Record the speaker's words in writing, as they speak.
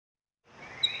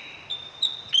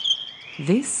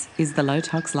This is the Low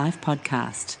Tox Life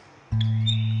podcast.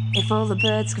 If all the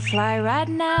birds could fly right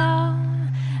now,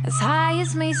 as high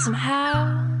as me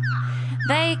somehow,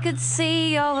 they could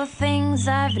see all the things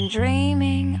I've been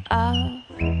dreaming of.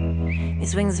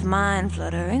 These wings of mine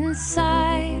flutter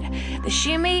inside, they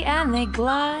shimmy and they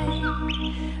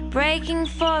glide, breaking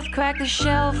forth, crack the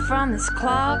shell from this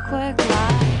clockwork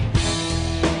life.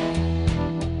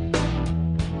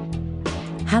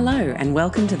 Hello and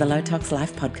welcome to the Low Tox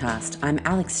Life podcast. I'm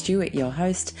Alex Stewart, your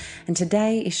host, and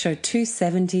today is show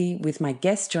 270 with my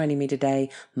guest joining me today,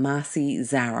 Marci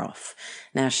Zaroff.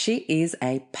 Now, she is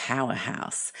a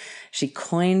powerhouse. She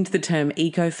coined the term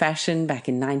eco-fashion back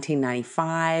in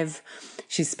 1995.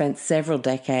 She spent several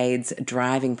decades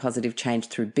driving positive change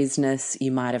through business.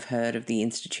 You might have heard of the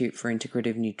Institute for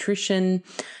Integrative Nutrition,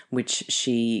 which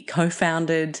she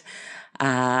co-founded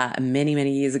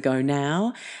many years ago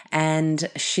now. And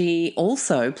she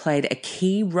also played a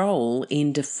key role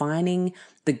in defining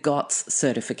the GOTS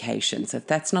certification. So if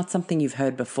that's not something you've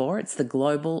heard before, it's the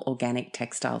Global Organic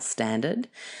Textile Standard,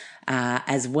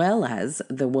 as well as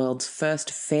the world's first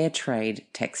fair trade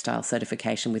textile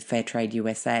certification with Fair Trade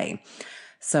USA.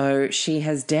 So she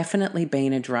has definitely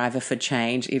been a driver for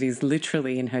change. It is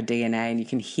literally in her DNA, and you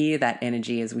can hear that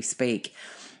energy as we speak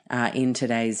in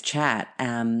today's chat.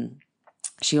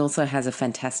 She also has a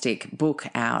fantastic book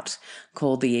out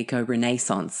called the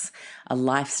Ecorennaissance, a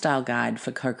lifestyle guide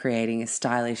for co-creating a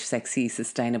stylish, sexy,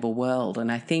 sustainable world.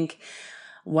 And I think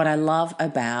what I love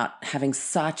about having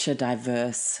such a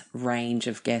diverse range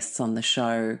of guests on the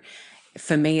show,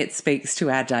 for me, it speaks to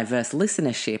our diverse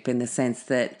listenership in the sense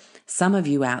that some of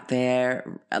you out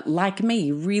there, like me,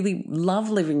 you really love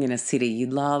living in a city. You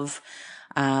love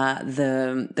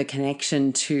the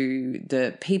connection to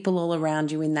the people all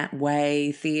around you in that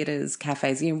way, theatres,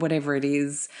 cafes, whatever it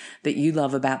is that you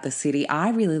love about the city.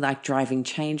 I really like driving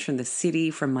change from the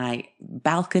city, from my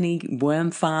balcony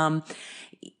worm farm,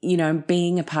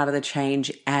 being a part of the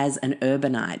change as an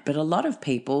urbanite. But a lot of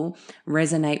people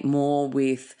resonate more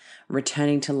with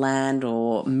returning to land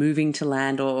or moving to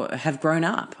land or have grown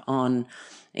up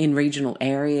in regional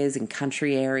areas, in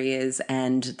country areas,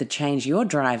 and the change you're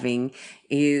driving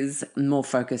is more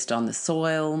focused on the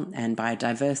soil and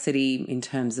biodiversity in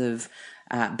terms of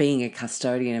being a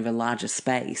custodian of a larger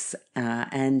space.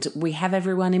 And we have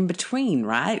everyone in between,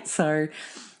 right? So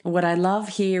what I love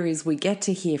here is we get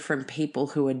to hear from people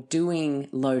who are doing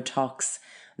low tox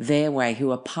their way,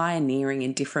 who are pioneering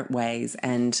in different ways.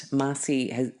 And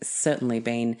Marci has certainly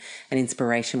been an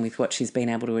inspiration with what she's been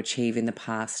able to achieve in the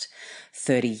past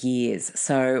 30 years.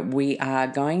 So we are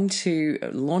going to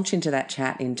launch into that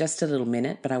chat in just a little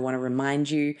minute, but I want to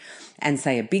remind you and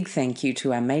say a big thank you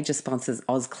to our major sponsors,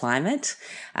 Oz Climate.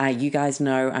 You guys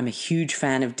know I'm a huge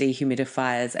fan of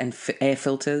dehumidifiers and air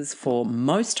filters for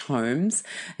most homes.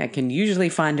 I can usually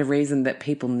find a reason that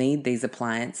people need these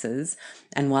appliances.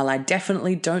 And while I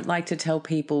definitely don't like to tell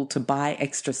people to buy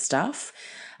extra stuff,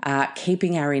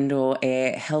 keeping our indoor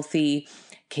air healthy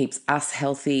keeps us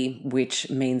healthy, which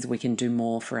means we can do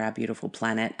more for our beautiful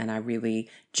planet. And I really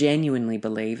genuinely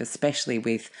believe, especially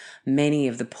with many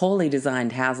of the poorly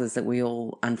designed houses that we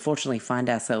all unfortunately find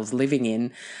ourselves living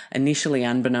in, initially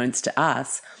unbeknownst to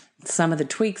us, some of the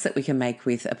tweaks that we can make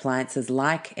with appliances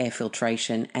like air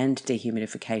filtration and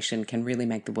dehumidification can really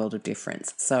make the world of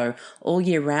difference. So all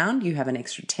year round, you have an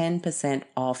extra 10%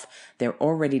 off their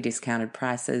already discounted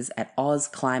prices at Oz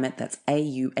Climate. That's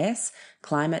AUS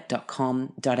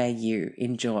climate.com.au.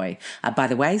 Enjoy. By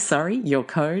the way, your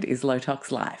code is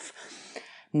LowToxLife.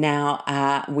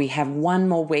 Now, we have one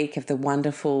more week of the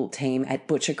wonderful team at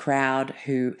Butcher Crowd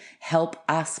who help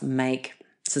us make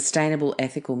sustainable,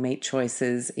 ethical meat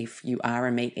choices if you are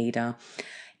a meat eater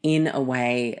in a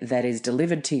way that is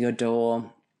delivered to your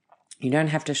door. You don't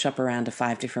have to shop around to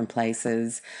 5 different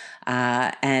places,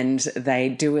 and they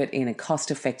do it in a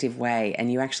cost-effective way.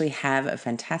 And you actually have a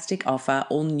fantastic offer,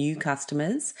 all new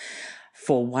customers,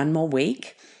 for one more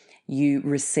week. You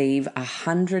receive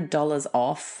 $100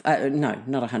 off, not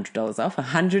 $100 off,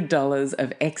 $100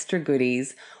 of extra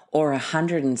goodies or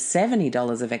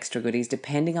 $170 of extra goodies,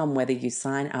 depending on whether you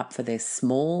sign up for their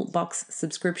small box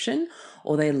subscription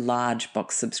or their large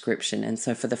box subscription. And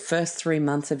so for the first 3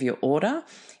 months of your order,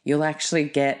 you'll actually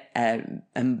get a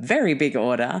very big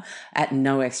order at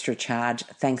no extra charge,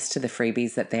 thanks to the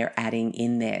freebies that they're adding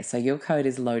in there. So your code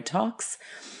is LOWTOX.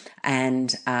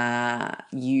 And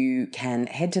you can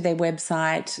head to their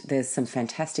website. There's some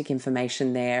fantastic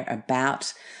information there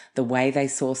about the way they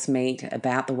source meat,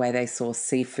 about the way they source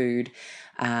seafood,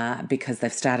 because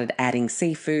they've started adding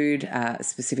seafood,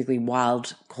 specifically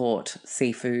wild caught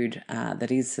seafood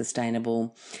that is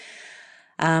sustainable.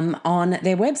 on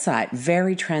their website.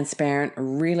 Very transparent,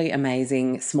 really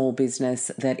amazing small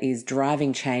business that is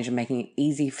driving change and making it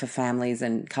easy for families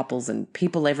and couples and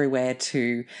people everywhere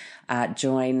to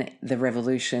join the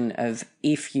revolution of,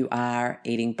 if you are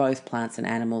eating both plants and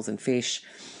animals and fish,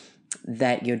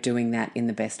 that you're doing that in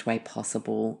the best way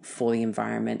possible for the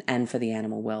environment and for the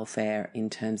animal welfare in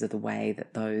terms of the way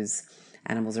that those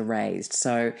animals are raised.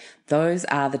 So those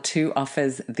are the two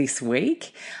offers this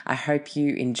week. I hope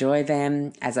you enjoy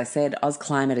them. As I said, Oz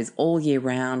Climate is all year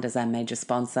round as our major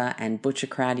sponsor, and Butcher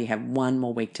Crowd, you have one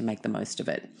more week to make the most of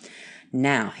it.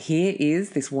 Now, here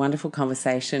is this wonderful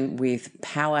conversation with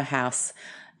powerhouse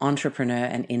entrepreneur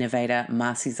and innovator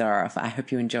Marci Zaroff. I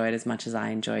hope you enjoyed as much as I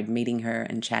enjoyed meeting her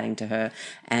and chatting to her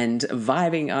and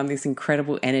vibing on this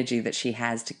incredible energy that she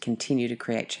has to continue to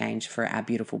create change for our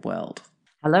beautiful world.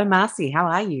 Hello, Marci. How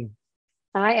are you?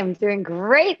 I am doing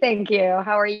great, thank you.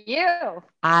 How are you?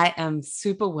 I am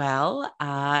super well.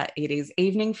 It is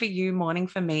evening for you, morning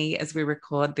for me as we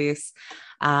record this.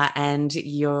 And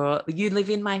you live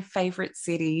in my favorite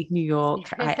city, New York.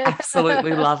 I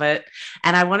absolutely love it.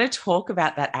 And I want to talk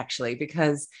about that actually,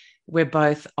 because we're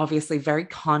both obviously very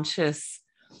conscious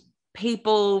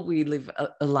people. We live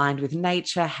aligned with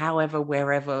nature, however,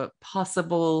 wherever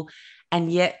possible. And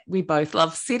yet we both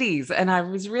love cities. And I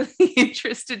was really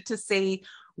interested to see,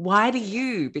 why do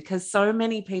you? Because so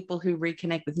many people who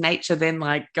reconnect with nature then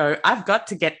go, I've got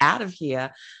to get out of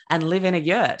here and live in a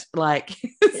yurt.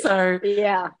 So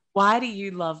yeah. Why do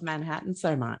you love Manhattan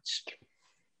so much?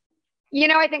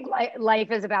 I think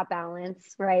life is about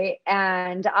balance, right?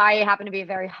 And I happen to be a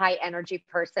very high energy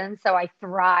person. So I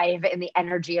thrive in the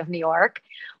energy of New York.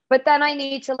 But then I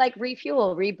need to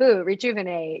refuel, reboot,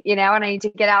 rejuvenate, and I need to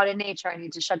get out in nature. I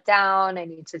need to shut down. I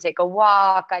need to take a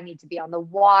walk. I need to be on the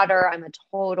water. I'm a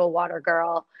total water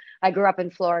girl. I grew up in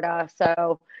Florida.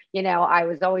 So, I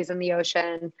was always in the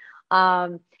ocean.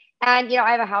 And,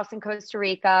 I have a house in Costa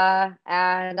Rica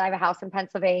and I have a house in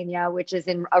Pennsylvania, which is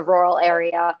in a rural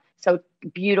area. So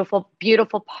beautiful,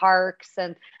 beautiful parks.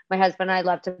 And my husband and I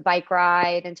love to bike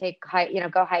ride and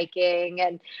go hiking.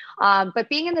 And, but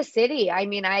being in the city, I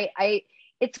mean,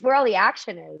 it's where all the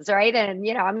action is, right? And,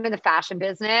 I'm in the fashion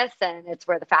business and it's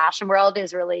where the fashion world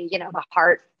is really, the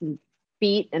heart and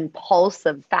beat and pulse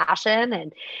of fashion.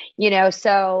 And,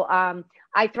 so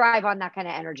I thrive on that kind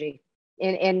of energy.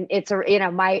 And it's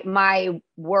my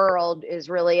world is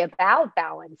really about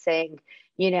balancing,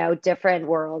 different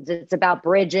worlds. It's about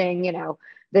bridging,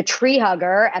 the tree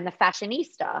hugger and the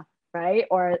fashionista, right?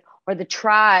 Or the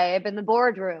tribe and the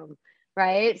boardroom,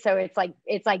 right? So it's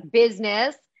like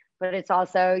business, but it's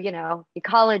also,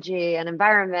 ecology and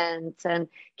environment and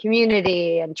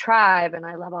community and tribe. And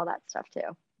I love all that stuff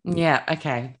too. Yeah.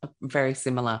 Okay. Very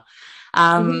similar.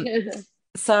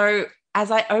 So as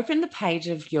I opened the page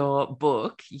of your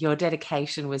book, your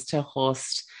dedication was to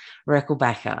Horst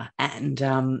Rechelbacher. And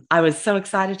I was so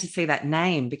excited to see that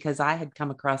name because I had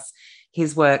come across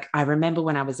his work. I remember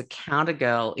when I was a counter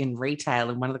girl in retail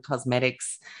in one of the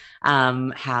cosmetics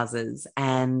houses,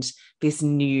 and this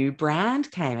new brand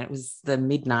came. It was the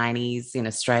mid-90s in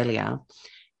Australia,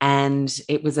 and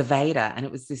it was Aveda, and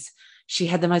it was this. She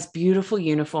had the most beautiful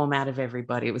uniform out of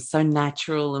everybody. It was so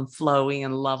natural and flowy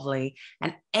and lovely,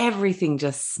 and everything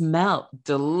just smelled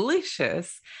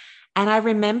delicious. And I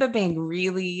remember being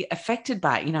really affected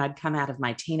by it. I'd come out of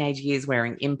my teenage years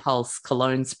wearing Impulse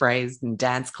cologne sprays in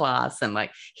dance class and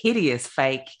hideous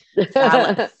fake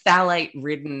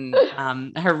phthalate-ridden,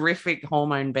 horrific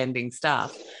hormone-bending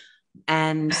stuff.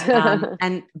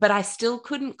 But I still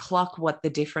couldn't clock what the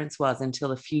difference was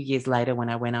until a few years later when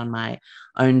I went on my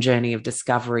own journey of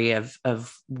discovery of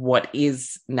what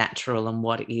is natural and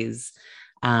what is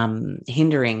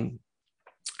hindering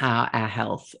our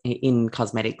health in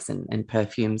cosmetics and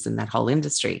perfumes and that whole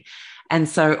industry. And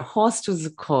so Horst was,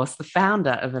 of course, the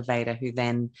founder of Aveda, who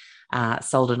then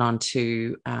sold it on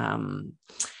to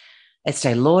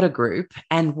Estee Lauder Group.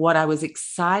 And what I was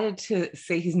excited to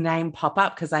see his name pop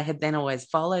up, because I had then always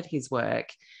followed his work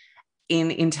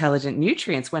in Intelligent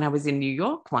Nutrients when I was in New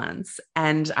York once.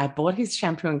 And I bought his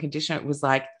shampoo and conditioner. It was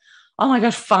like, oh my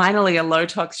gosh, finally a low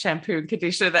tox shampoo and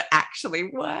conditioner that actually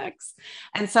works.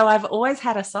 And so I've always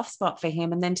had a soft spot for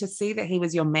him. And then to see that he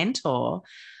was your mentor,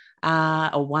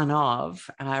 or one of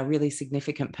a really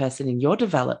significant person in your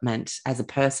development as a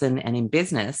person and in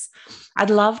business, I'd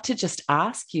love to just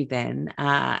ask you then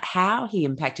how he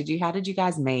impacted you. How did you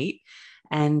guys meet?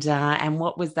 And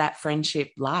what was that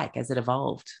friendship like as it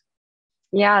evolved?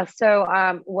 Yeah.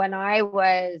 So when I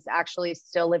was actually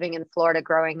still living in Florida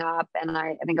growing up, and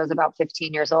I think I was about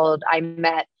 15 years old, I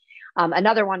met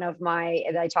another one of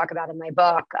that I talk about in my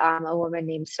book, a woman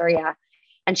named Surya.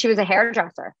 and she was a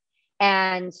hairdresser.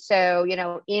 And so,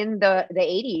 in the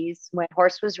 80s, when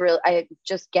horse was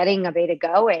just getting Aveda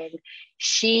going,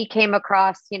 she came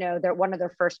across, one of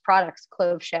their first products,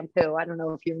 clove shampoo. I don't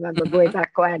know if you remember way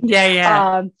back when.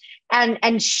 Yeah.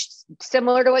 And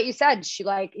similar to what you said, she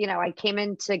I came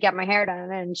in to get my hair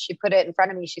done and she put it in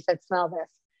front of me. She said, smell this.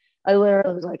 I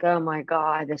literally was like, oh my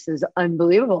God, this is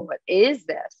unbelievable. What is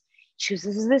this? She goes,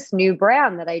 this is this new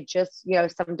brand that I just,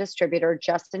 some distributor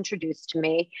just introduced to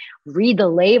me. Read the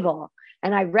label.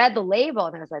 And I read the label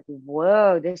and I was like,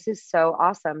 whoa, this is so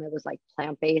awesome. It was like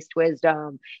plant-based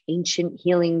wisdom, ancient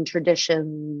healing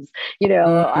traditions,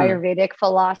 Ayurvedic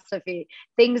philosophy,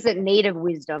 things that native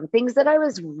wisdom, things that I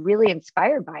was really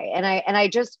inspired by. And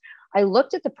I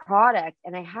looked at the product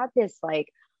and I had this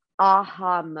like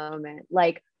aha moment,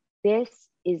 like this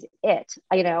is it.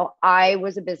 I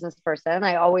was a business person.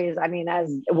 As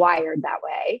wired that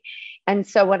way. And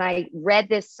so when I read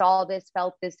this, saw this,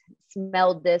 felt this,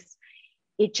 smelled this,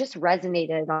 it just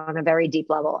resonated on a very deep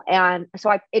level. And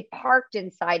so it parked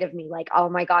inside of me like, oh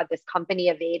my God, this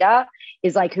company Aveda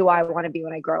is like who I want to be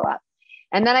when I grow up.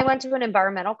 And then I went to an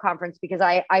environmental conference because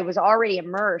I was already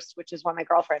immersed, which is why my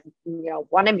girlfriend,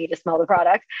 wanted me to smell the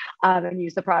product and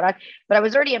use the product. But I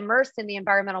was already immersed in the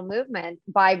environmental movement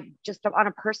by just on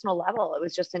a personal level. It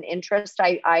was just an interest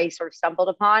I sort of stumbled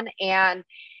upon. And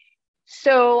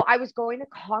so I was going to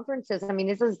conferences. I mean,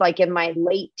 this is like in my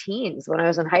late teens when I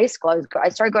was in high school. I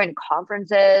started going to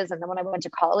conferences. And then when I went to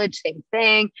college, same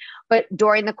thing. But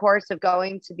during the course of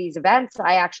going to these events,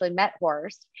 I actually met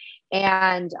Horst.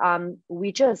 And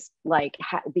we just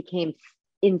became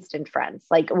instant friends.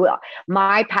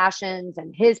 My passions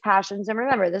and his passions. And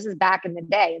remember, this is back in the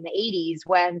day in the 80s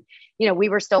when, we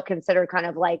were still considered kind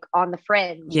of like on the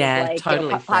fringe of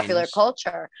totally popular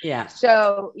culture. Yeah.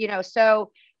 So,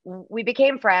 we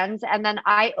became friends. And then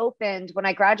when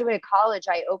I graduated college,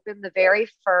 I opened the very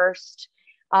first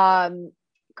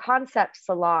concept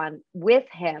salon with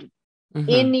him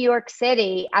in New York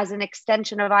City as an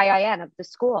extension of IIN, of the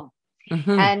school.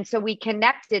 And so we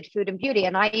connected food and beauty.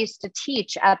 And I used to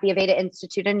teach at the Aveda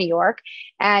Institute in New York.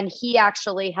 And he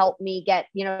actually helped me get,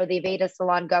 the Aveda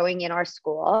salon going in our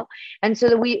school. And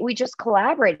so we just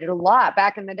collaborated a lot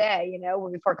back in the day,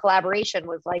 before collaboration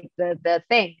was like the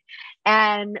thing.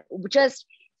 And just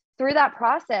through that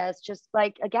process, just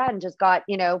got,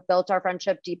 built our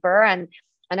friendship deeper. And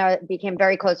I became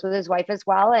very close with his wife as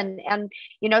well. And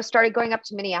started going up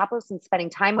to Minneapolis and spending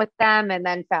time with them. And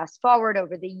then fast forward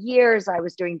over the years, I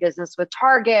was doing business with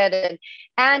Target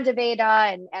and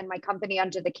Aveda and my company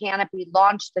Under the Canopy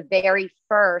launched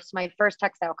my first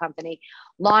textile company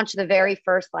launched the very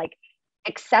first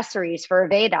accessories for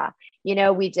Aveda.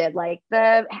 We did like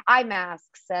the eye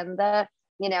masks and the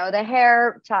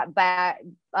hair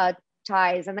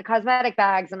ties and the cosmetic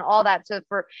bags and all that. So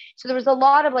there was a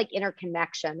lot of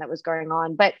interconnection that was going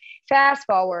on. But fast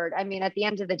forward, at the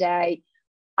end of the day,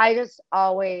 I just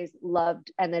always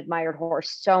loved and admired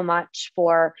Horst so much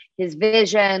for his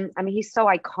vision. He's so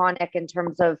iconic in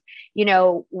terms of,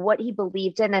 what he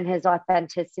believed in and his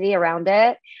authenticity around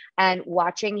it, and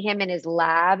watching him in his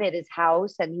lab at his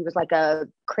house. And he was like a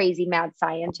crazy mad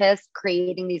scientist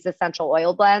creating these essential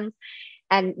oil blends.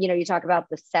 And, you talk about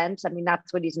the scent.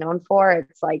 That's what he's known for.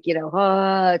 It's like,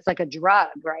 it's like a drug,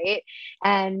 right?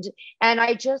 And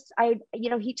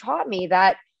he taught me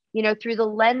that, through the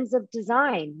lens of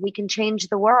design, we can change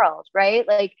the world, right?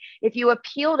 Like if you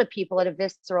appeal to people at a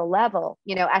visceral level,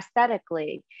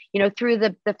 aesthetically, through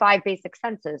the 5 basic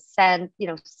senses, scent,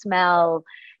 smell,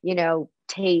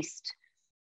 taste,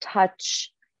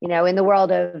 touch, in the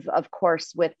world of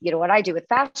course, with, what I do with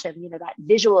fashion, that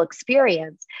visual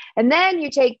experience. And then you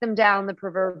take them down the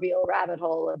proverbial rabbit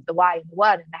hole of the why and the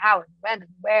what and the how and the when and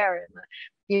the where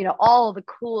and all the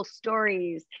cool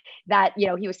stories that,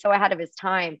 he was so ahead of his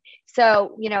time.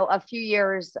 So, a few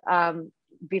years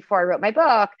before I wrote my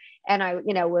book and I,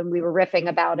 when we were riffing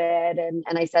about it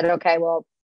and I said, okay, well,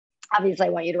 obviously I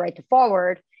want you to write the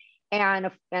foreword. And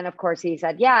of course he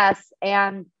said yes.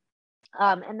 And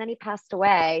then he passed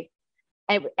away.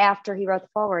 And after he wrote the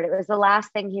foreword, it was the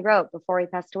last thing he wrote before he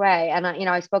passed away. And,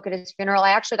 I spoke at his funeral.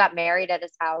 I actually got married at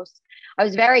his house. I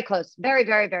was very close, very,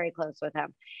 very, very close with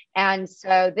him. And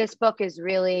so this book is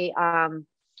really,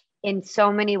 in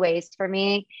so many ways for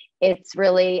me, it's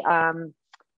really, I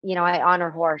honor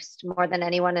Horst more than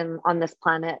anyone on this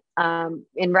planet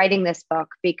in writing this book,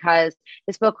 because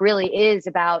this book really is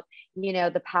about,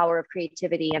 the power of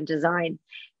creativity and design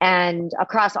and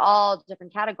across all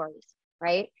different categories,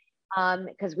 right?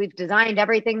 Because we've designed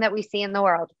everything that we see in the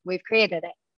world. We've created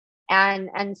it.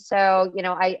 And so,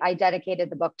 I dedicated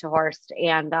the book to Horst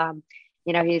and,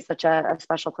 he's such a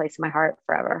special place in my heart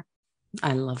forever.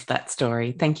 I love that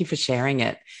story. Thank you for sharing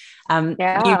it.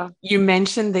 Yeah. You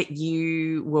mentioned that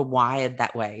you were wired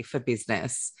that way for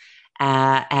business,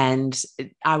 and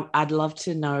I'd love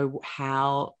to know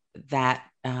how that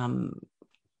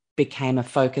became a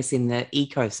focus in the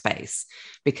eco space,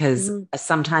 because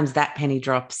sometimes that penny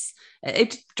drops.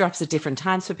 It drops at different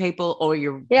times for people, or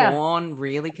you're born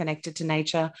really connected to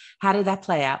nature. How did that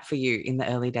play out for you in the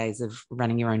early days of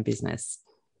running your own business?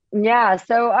 Yeah.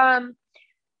 So,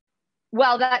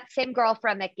 well, that same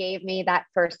girlfriend that gave me that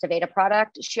first Aveda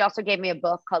product, she also gave me a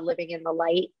book called Living in the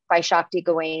Light by Shakti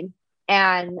Gawain.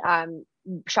 And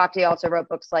Shakti also wrote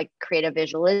books like Creative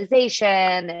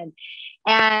Visualization,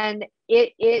 and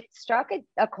it struck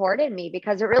a chord in me,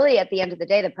 because it really, at the end of the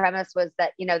day, the premise was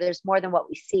that, there's more than what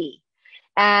we see.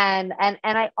 And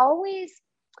I always,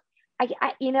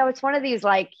 it's one of these,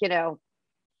 like,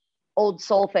 old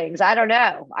soul things. I don't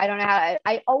know how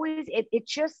I always, it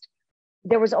just,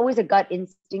 there was always a gut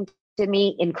instinct to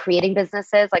me in creating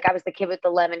businesses. Like, I was the kid with the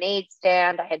lemonade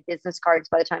stand. I had business cards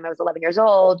by the time I was 11 years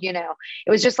old. It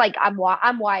was just like, I'm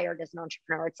wired as an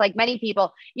entrepreneur. It's like many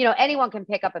people, anyone can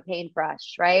pick up a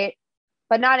paintbrush, right?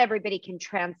 But not everybody can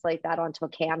translate that onto a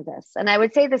canvas. And I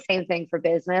would say the same thing for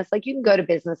business. Like, you can go to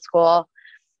business school,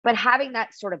 but having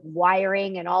that sort of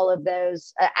wiring and all of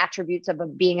those attributes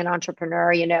of being an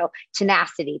entrepreneur,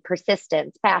 tenacity,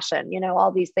 persistence, passion,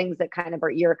 all these things that kind of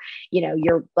are you're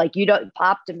like, you don't,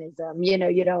 optimism,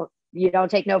 you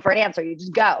don't take no for an answer. You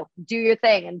just go do your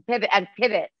thing and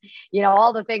pivot,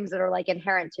 all the things that are like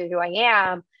inherent to who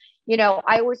I am.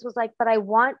 I always was like, but I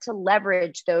want to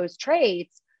leverage those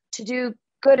traits to do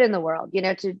good in the world,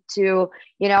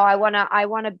 I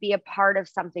want to be a part of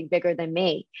something bigger than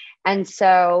me. And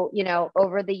so,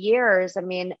 over the years, I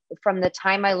mean, from the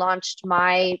time I launched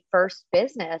my first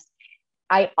business,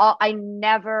 I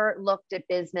never looked at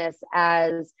business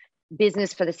as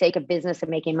business for the sake of business and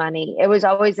making money. It was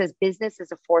always as business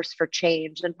as a force for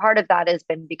change. And part of that has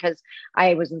been because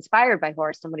I was inspired by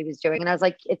Horst and what he was doing. And I was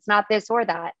like, it's not this or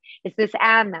that. It's this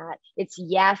and that. It's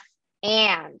yes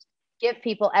and give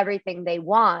people everything they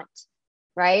want,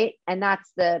 right? And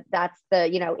that's the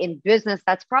in business,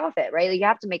 that's profit, right? You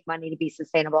have to make money to be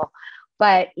sustainable.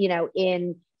 But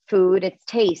in food, it's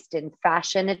taste; in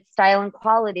fashion, it's style and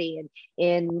quality; and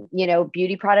in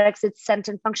beauty products, it's scent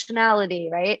and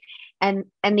functionality, right? And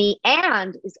the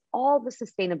and is all the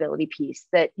sustainability piece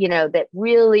that that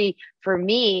really, for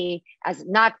me, as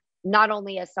not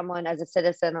only as someone, as a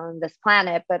citizen on this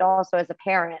planet, but also as a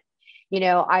parent.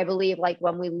 I believe, like,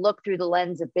 when we look through the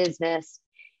lens of business,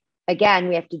 again,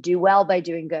 we have to do well by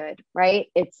doing good, right?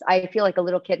 I feel like a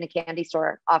little kid in a candy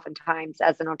store oftentimes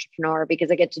as an entrepreneur, because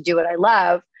I get to do what I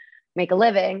love, make a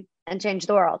living, and change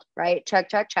the world, right? Check,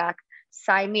 check, check.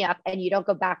 Sign me up. And you don't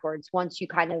go backwards. Once you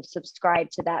kind of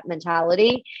subscribe to that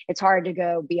mentality, it's hard to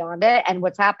go beyond it. And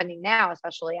what's happening now,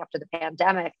 especially after the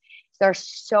pandemic, there's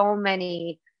so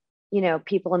many,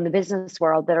 people in the business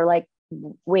world that are like,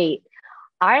 wait,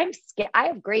 I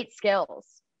have great skills,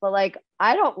 but like,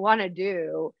 I don't want to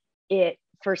do it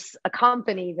for a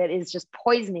company that is just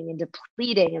poisoning and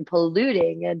depleting and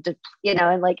polluting and,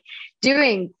 and like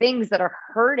doing things that are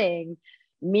hurting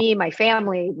me, my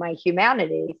family, my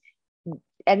humanity.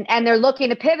 And they're looking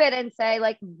to pivot and say,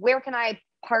 like, where can I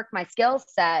park my skill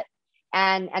set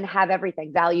and have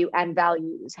everything, value and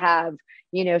values, have,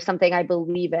 something I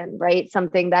believe in, right?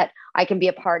 Something that I can be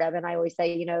a part of. And I always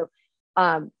say,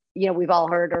 we've all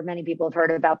heard, or many people have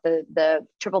heard about the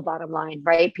triple bottom line,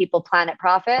 right? People, planet,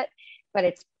 profit,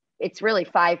 but it's really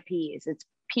 5 P's. It's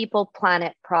people,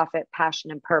 planet, profit,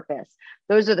 passion, and purpose.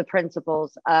 Those are the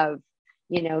principles of,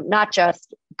 not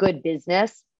just good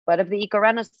business, but of the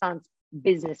Ecorennaissance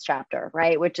business chapter,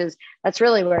 right? That's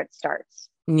really where it starts.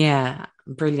 Yeah,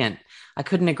 brilliant. I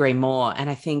couldn't agree more. And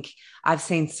I think I've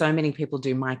seen so many people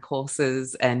do my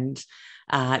courses and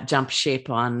jump ship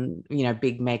on,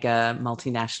 big mega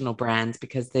multinational brands,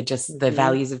 because they're just, the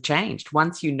values have changed.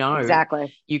 Once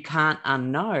exactly, you can't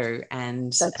unknow,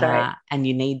 and that's right. And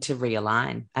you need to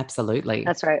realign. Absolutely.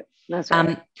 That's right. That's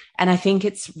right. And I think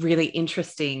it's really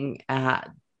interesting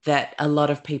that a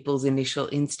lot of people's initial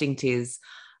instinct is,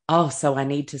 oh, so I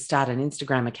need to start an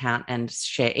Instagram account and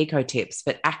share eco tips.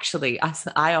 But actually,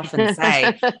 I often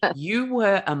say, you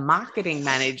were a marketing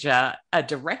manager, a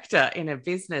director in a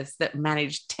business that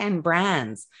managed 10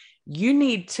 brands. You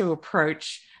need to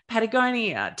approach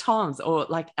Patagonia, Tom's, or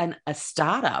like a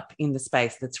startup in the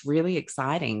space that's really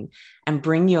exciting, and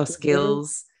bring your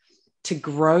skills to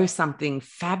grow something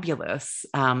fabulous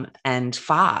and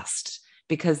fast,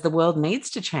 because the world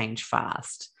needs to change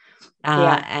fast.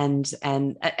 Yeah. And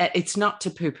it's not to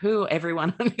poo-poo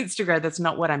everyone on Instagram. That's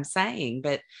not what I'm saying.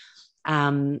 But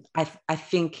I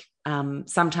think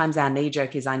sometimes our knee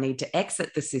jerk is I need to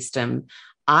exit the system.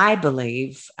 I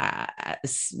believe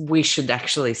we should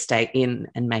actually stay in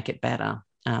and make it better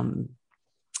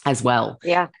as well.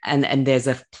 Yeah. And there's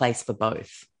a place for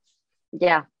both.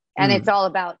 Yeah. And it's all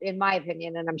about, in my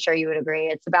opinion, and I'm sure you would agree,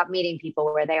 it's about meeting people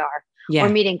where they are, or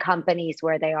meeting companies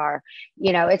where they are.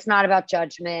 You know, it's not about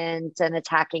judgment and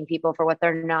attacking people for what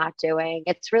they're not doing.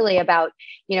 It's really about,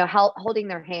 you know, holding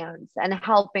their hands and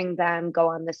helping them go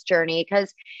on this journey.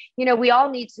 Because, you know, we all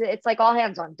need to, it's like all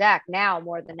hands on deck now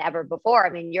more than ever before. I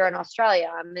mean, you're in Australia,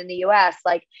 I'm in the US,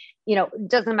 like, you know, it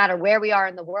doesn't matter where we are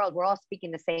in the world, we're all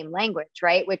speaking the same language,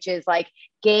 right? Which is like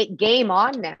game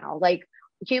on now. Like,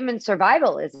 human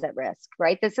survival is at risk,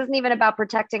 right? This isn't even about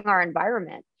protecting our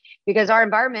environment, because our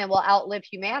environment will outlive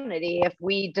humanity if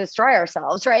we destroy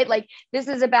ourselves, right? Like, this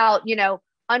is about, you know,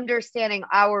 understanding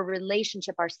our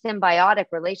relationship, our symbiotic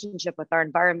relationship with our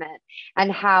environment,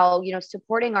 and how, you know,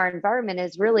 supporting our environment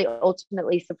is really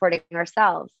ultimately supporting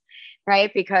ourselves,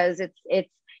 right? Because it's,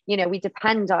 you know, we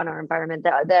depend on our environment.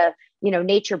 The you know,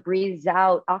 nature breathes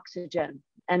out oxygen,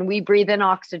 and we breathe in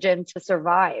oxygen to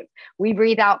survive. We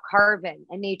breathe out carbon,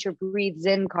 and nature breathes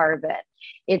in carbon.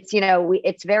 It's, you know,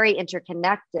 it's very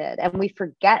interconnected, and we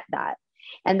forget that.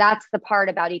 And that's the part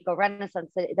about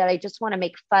Ecorennaissance that I just want to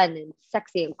make fun and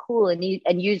sexy and cool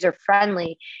and user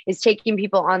friendly, is taking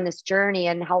people on this journey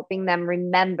and helping them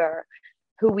remember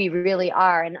who we really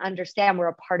are and understand we're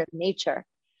a part of nature,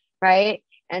 right?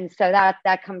 And so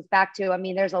that comes back to, I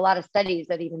mean, there's a lot of studies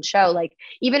that even show, like,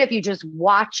 even if you just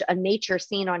watch a nature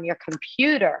scene on your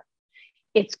computer,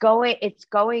 it's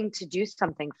going to do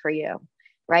something for you,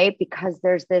 right? Because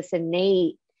there's this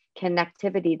innate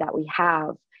connectivity that we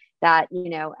have, that, you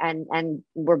know, and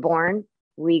we're born,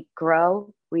 we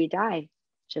grow, we die,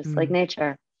 just like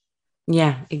nature.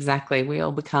 Yeah, exactly. We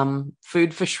all become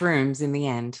food for shrooms in the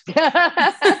end.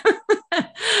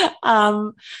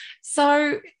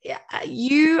 So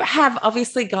you have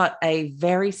obviously got a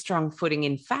very strong footing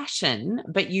in fashion,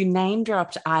 but you name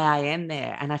dropped IIN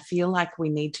there. And I feel like we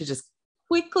need to just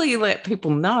quickly let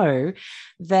people know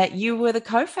that you were the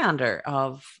co-founder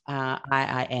of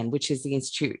IIN, which is the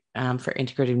Institute for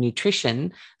Integrative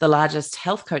Nutrition, the largest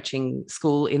health coaching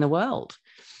school in the world.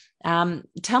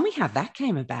 Tell me how that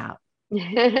came about.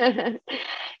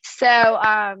 So,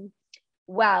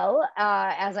 well,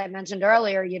 as I mentioned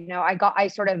earlier, you know, I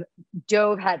sort of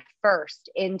dove head first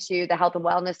into the health and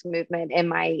wellness movement in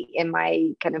my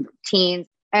kind of teens.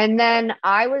 And then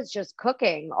I was just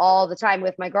cooking all the time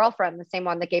with my girlfriend, the same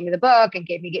one that gave me the book and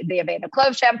gave me the Aveda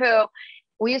clove shampoo.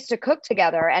 We used to cook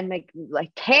together and make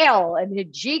like kale and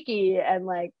hijiki and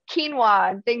like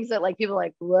quinoa and things that like people are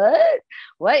like,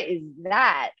 what is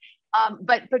that?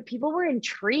 But people were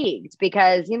intrigued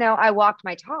because, you know, I walked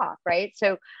my talk, right?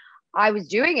 So I was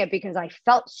doing it because I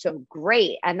felt so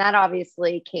great. And that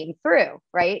obviously came through,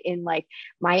 right? In like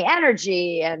my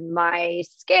energy and my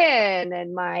skin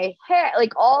and my hair,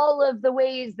 like all of the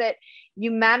ways that you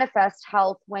manifest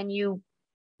health when you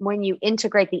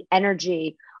integrate the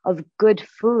energy of good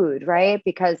food, right?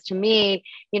 Because to me,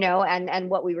 you know, and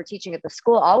what we were teaching at the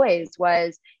school always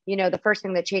was, you know, the first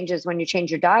thing that changes when you change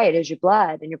your diet is your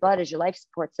blood, and your blood is your life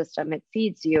support system. It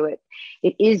feeds you.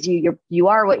 It is you. You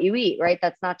are what you eat, right?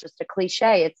 That's not just a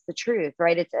cliche. It's the truth,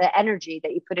 right? It's the energy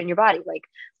that you put in your body, like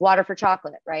water for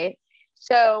chocolate, right?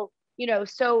 So, you know,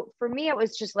 so for me, it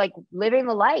was just like living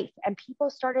the life, and people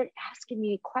started asking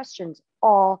me questions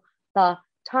all the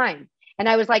time. And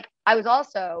I was like, I was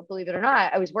also, believe it or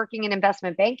not, I was working in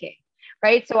investment banking,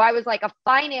 right? So I was like a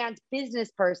finance business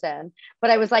person,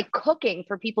 but I was like cooking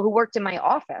for people who worked in my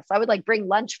office. I would like bring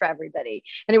lunch for everybody.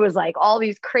 And it was like all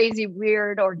these crazy,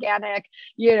 weird, organic,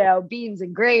 you know, beans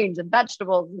and grains and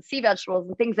vegetables and sea vegetables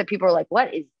and things that people were like,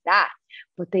 what is that?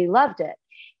 But they loved it.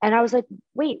 And I was like,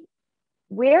 wait,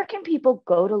 where can people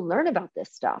go to learn about this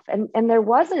stuff? And there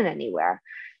wasn't anywhere.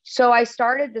 So I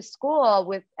started the school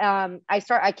with,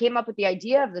 I came up with the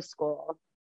idea of the school,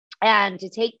 and to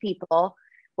take people,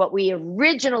 what we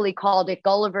originally called it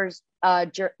Gulliver's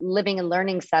Living and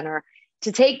Learning Center,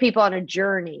 to take people on a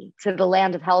journey to the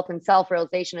land of health and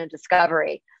self-realization and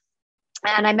discovery.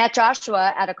 And I met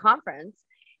Joshua at a conference,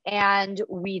 and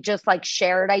we just like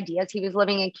shared ideas. He was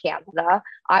living in Canada.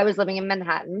 I was living in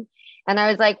Manhattan. And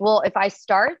I was like, well, if I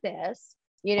start this,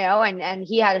 you know, and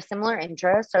he had a similar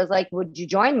interest. I was like, would you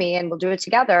join me and we'll do it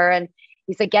together? And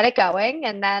he said, get it going.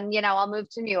 And then, you know, I'll move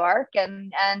to New York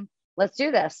and let's do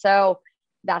this. So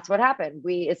that's what happened.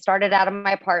 It started out of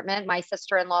my apartment. My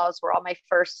sister-in-laws were all my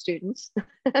first students.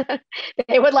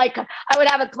 They would I would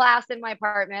have a class in my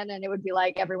apartment and it would be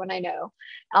like everyone I know.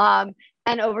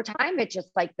 And over time, it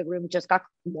just like the room just got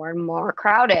more and more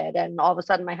crowded. And all of a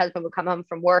sudden my husband would come home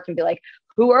from work and be like,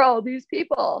 who are all these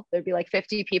people? There'd be like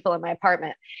 50 people in my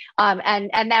apartment.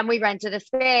 And then we rented a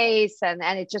space and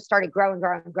it just started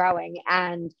growing.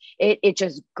 And it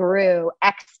just grew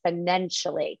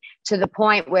exponentially to the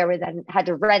point where we then had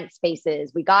to rent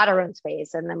spaces. We got our own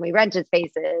space and then we rented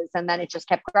spaces and then it just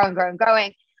kept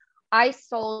growing. I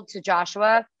sold to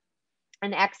Joshua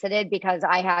and exited because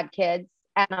I had kids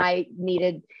and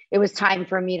it was time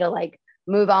for me to like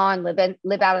move on,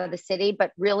 live out of the city.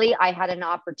 But really I had an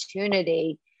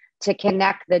opportunity to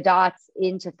connect the dots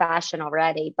into fashion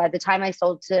already by the time I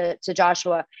sold to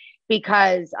Joshua,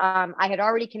 because I had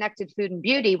already connected food and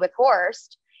beauty with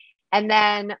Horst. And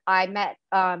then I met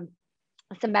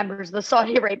some members of the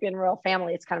Saudi Arabian royal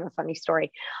family. It's kind of a funny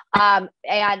story. And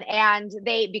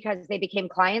because they became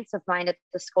clients of mine at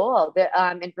the school,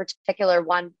 in particular,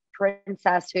 one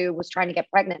princess who was trying to get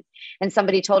pregnant. And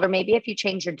somebody told her, maybe if you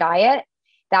change your diet,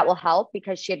 that will help,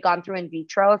 because she had gone through in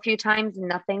vitro a few times and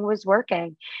nothing was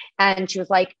working. And she was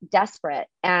like desperate.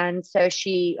 And so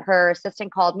her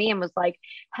assistant called me and was like,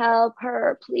 help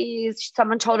her, please.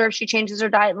 Someone told her if she changes her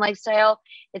diet and lifestyle,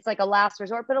 it's like a last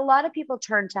resort. But a lot of people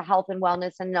turn to health and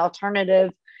wellness and an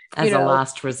alternative as a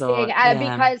last resort.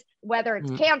 Because whether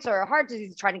it's cancer or heart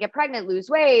disease, trying to get pregnant, lose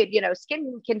weight,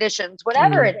 skin conditions,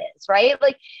 whatever it is, right?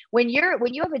 Like when you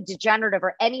have a degenerative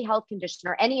or any health condition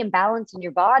or any imbalance in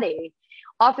your body,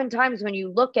 oftentimes when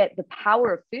you look at the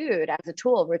power of food as a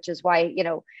tool, which is why,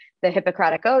 the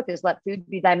Hippocratic Oath is let food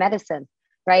be thy medicine,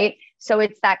 right? So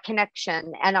it's that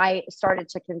connection. And I started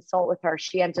to consult with her.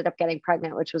 She ended up getting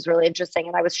pregnant, which was really interesting.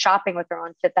 And I was shopping with her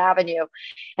on Fifth Avenue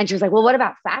and she was like, well, what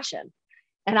about fashion?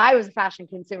 And I was a fashion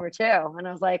consumer too. And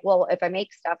I was like, well, if I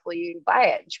make stuff, will you buy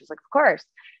it? And she was like, of course.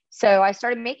 So I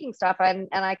started making stuff and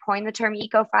I coined the term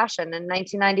eco fashion in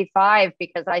 1995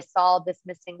 because I saw this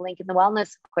missing link in the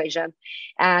wellness equation.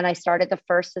 And I started the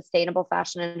first sustainable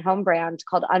fashion and home brand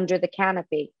called Under the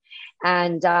Canopy.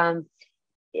 And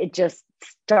it just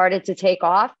started to take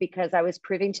off because I was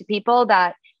proving to people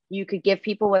that you could give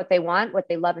people what they want, what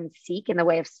they love and seek in the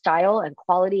way of style and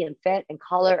quality and fit and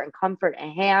color and comfort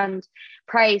and hand,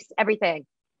 price, everything.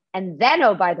 And then,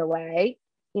 oh, by the way,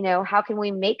 how can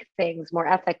we make things more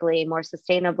ethically, more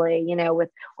sustainably, with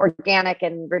organic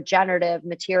and regenerative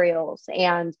materials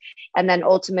and then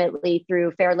ultimately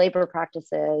through fair labor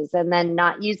practices and then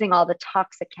not using all the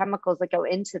toxic chemicals that go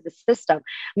into the system.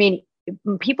 I mean,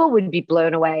 people would be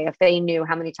blown away if they knew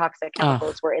how many toxic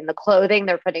chemicals were in the clothing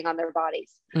they're putting on their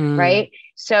bodies. Right.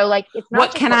 So like, it's not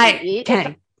what can I eat.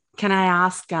 Can I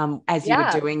ask, as you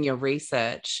were doing your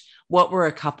research, what were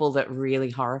a couple that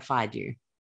really horrified you?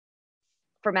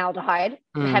 Formaldehyde,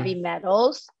 heavy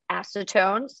metals,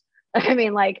 acetones. I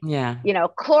mean,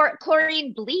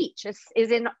 chlorine bleach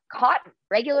is in cotton,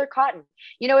 regular cotton.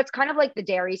 It's kind of like the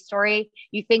dairy story.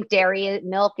 You think dairy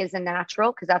milk is a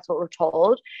natural because that's what we're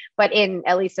told. But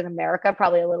at least in America,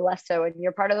 probably a little less so in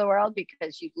your part of the world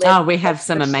because you live. Oh, we have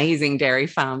some amazing dairy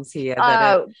farms here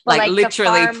that are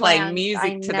literally playing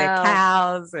music to their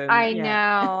cows. I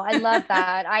know. I love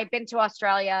that. I've been to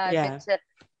Australia. I've been to,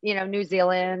 New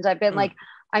Zealand. I've been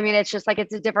it's just like,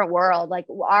 it's a different world. Like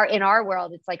in our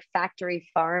world, it's like factory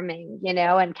farming,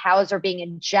 and cows are being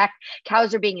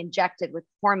injected with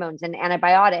hormones and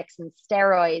antibiotics and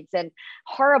steroids and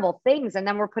horrible things. And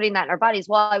then we're putting that in our bodies.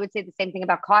 Well, I would say the same thing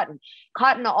about cotton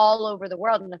all over the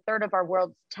world. And a third of our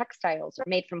world's textiles are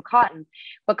made from cotton,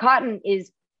 but cotton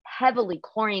is heavily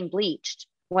chlorine bleached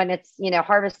when it's,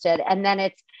 harvested. And then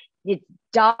it's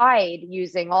dyed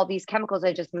using all these chemicals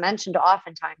I just mentioned,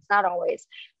 oftentimes, not always,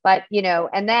 but,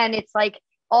 and then it's like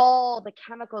all the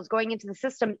chemicals going into the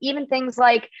system, even things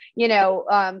like,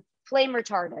 flame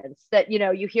retardants that,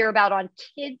 you hear about on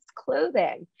kids'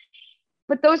 clothing.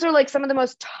 But those are like some of the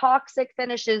most toxic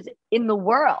finishes in the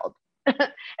world.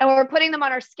 And we're putting them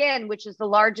on our skin, which is the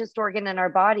largest organ in our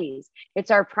bodies.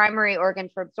 It's our primary organ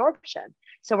for absorption.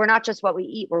 So we're not just what we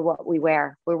eat, we're what we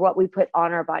wear. We're what we put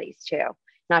on our bodies too,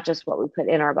 not just what we put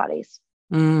in our bodies.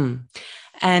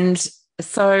 And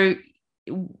so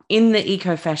in the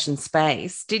eco fashion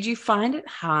space, did you find it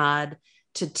hard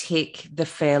to tick the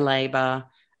fair labor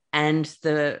and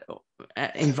the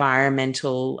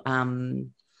environmental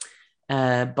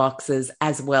boxes,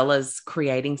 as well as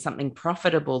creating something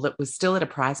profitable that was still at a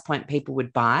price point people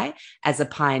would buy as a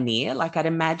pioneer? Like, I'd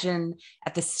imagine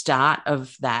at the start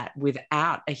of that,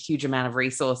 without a huge amount of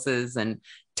resources and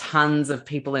tons of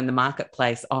people in the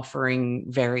marketplace offering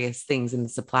various things in the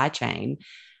supply chain.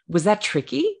 Was that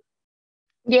tricky?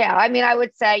 Yeah, I mean, I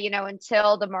would say,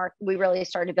 until we really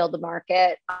started to build the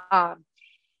market,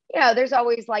 there's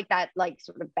always like that, like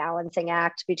sort of balancing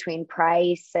act between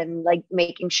price and like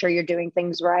making sure you're doing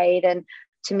things right. And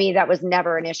to me, that was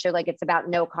never an issue. Like it's about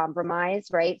no compromise,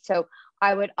 right? So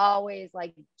I would always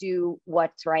like do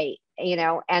what's right,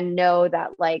 and know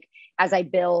that like as I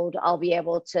build, I'll be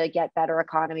able to get better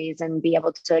economies and be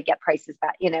able to get prices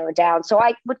back, down. So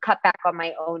I would cut back on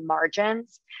my own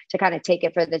margins to kind of take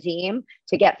it for the team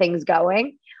to get things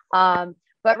going.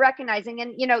 But recognizing,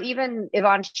 and, even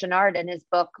Yvon Chouinard in his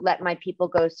book, Let My People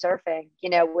Go Surfing,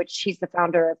 which he's the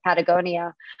founder of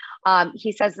Patagonia.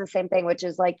 He says the same thing, which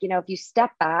is like, if you step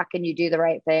back and you do the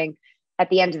right thing, at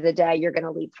the end of the day, you're going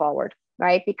to leap forward,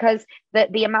 right? Because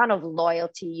the amount of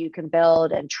loyalty you can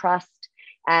build and trust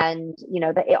and,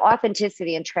 the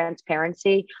authenticity and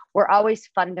transparency were always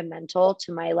fundamental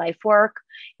to my life work.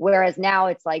 Whereas now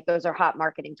it's like, those are hot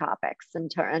marketing topics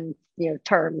and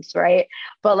terms, right?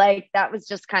 But like, that was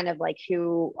just kind of like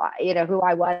who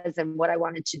I was and what I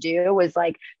wanted to do was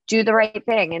like, do the right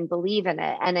thing and believe in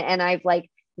it. And I've like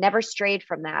never strayed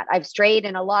from that. I've strayed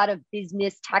in a lot of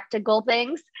business tactical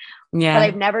things, but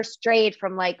I've never strayed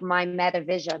from like my meta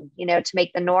vision, to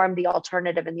make the norm the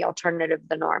alternative and the alternative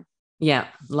the norm. Yeah,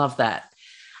 love that.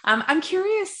 I'm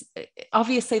curious,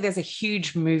 obviously there's a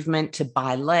huge movement to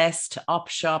buy less, to op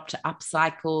shop, to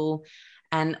upcycle,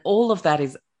 and all of that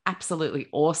is absolutely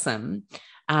awesome.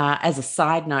 As a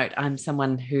side note, I'm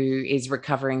someone who is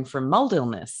recovering from mold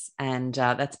illness, and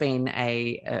that's been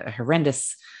a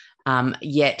horrendous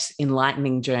yet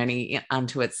enlightening journey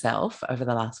unto itself over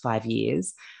the last 5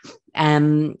 years.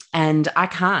 And I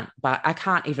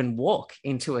can't even walk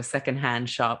into a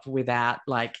secondhand shop without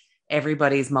like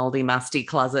everybody's moldy, musty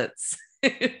closets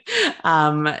giving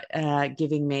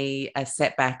me a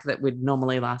setback that would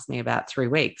normally last me about 3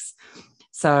 weeks.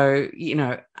 So,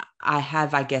 I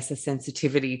have, I guess, a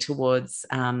sensitivity towards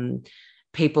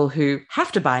people who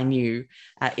have to buy new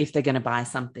if they're going to buy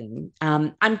something.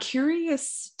 I'm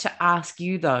curious to ask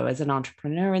you, though, as an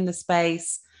entrepreneur in the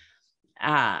space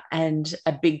and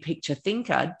a big picture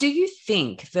thinker, do you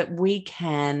think that we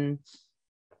can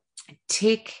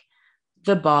tick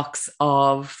the box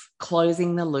of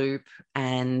closing the loop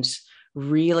and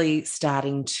really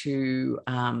starting to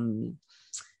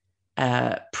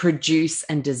produce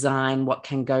and design what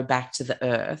can go back to the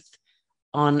earth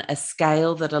on a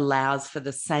scale that allows for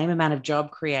the same amount of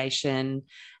job creation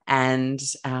and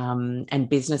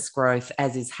business growth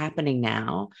as is happening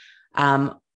now?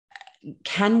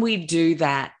 Can we do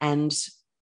that and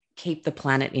keep the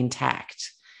planet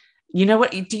intact? You know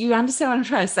what? Do you understand what I'm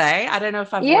trying to say? I don't know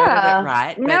if I've worded it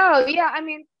right. But... No, yeah. I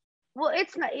mean, well,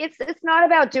 it's not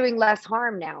about doing less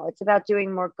harm now. It's about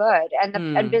doing more good.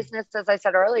 And business, as I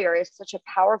said earlier, is such a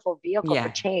powerful vehicle for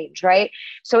change, right?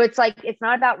 So it's like, it's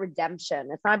not about redemption.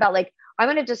 It's not about like, I'm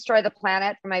going to destroy the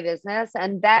planet for my business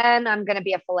and then I'm going to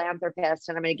be a philanthropist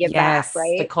and I'm going to give back,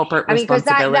 right? The corporate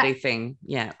responsibility thing.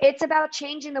 Yeah. It's about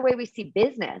changing the way we see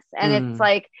business. And it's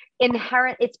like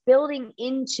inherent, it's building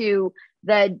into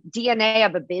the DNA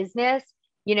of a business,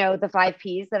 the 5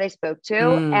 Ps that I spoke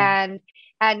to,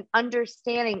 and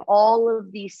understanding all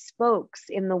of these spokes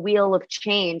in the wheel of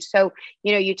change. So,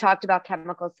 you talked about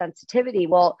chemical sensitivity.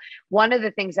 Well, one of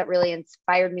the things that really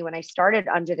inspired me when I started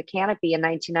Under the Canopy in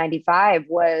 1995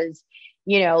 was,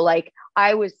 like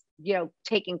I was,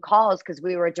 taking calls because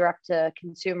we were direct to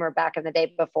consumer back in the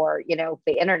day before,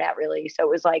 the internet really. So it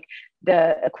was like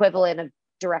the equivalent of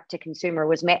direct to consumer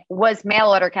was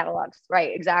mail order catalogs.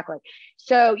 Right. Exactly.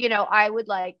 So, I would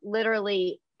like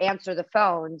literally answer the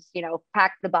phones,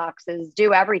 pack the boxes,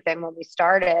 do everything when we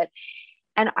started.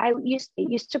 And it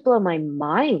used to blow my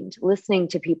mind listening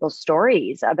to people's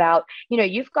stories about,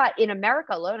 you've got in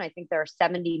America alone, I think there are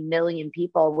 70 million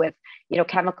people with,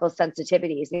 chemical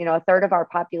sensitivities, a third of our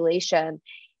population,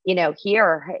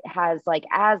 here has like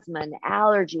asthma and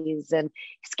allergies and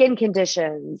skin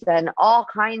conditions and all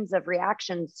kinds of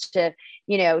reactions to,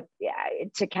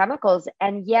 to chemicals.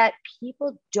 And yet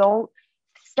people don't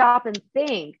stop and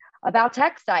think about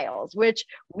textiles, which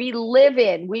we live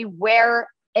in, we wear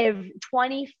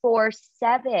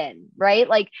 24/7, right?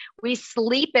 Like we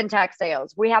sleep in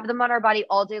textiles, we have them on our body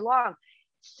all day long.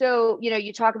 So,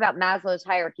 you talk about Maslow's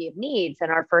hierarchy of needs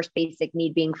and our first basic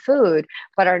need being food,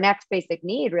 but our next basic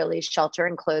need really is shelter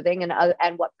and clothing and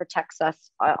what protects us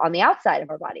on the outside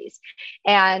of our bodies.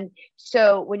 And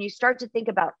so when you start to think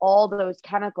about all those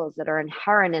chemicals that are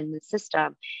inherent in the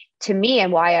system, to me,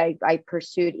 and why I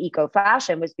pursued eco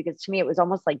fashion was because to me, it was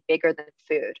almost like bigger than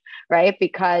food, right?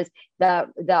 Because the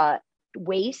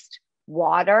waste,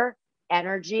 water,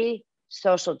 energy,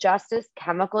 social justice,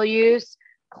 chemical use,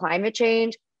 climate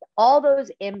change, all those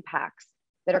impacts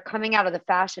that are coming out of the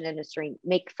fashion industry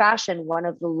make fashion one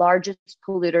of the largest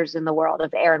polluters in the world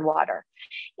of air and water.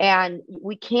 And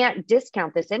we can't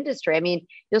discount this industry. I mean,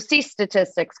 you'll see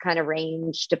statistics kind of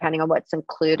range depending on what's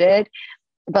included,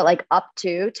 but like up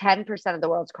to 10% of the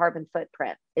world's carbon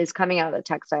footprint is coming out of the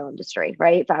textile industry,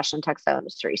 right? Fashion textile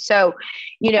industry. So,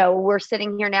 we're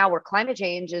sitting here now where climate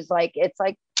change is like, it's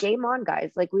like game on,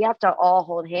 guys. Like we have to all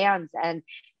hold hands and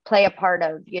play a part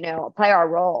of, play our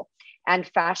role. And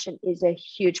fashion is a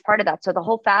huge part of that. So the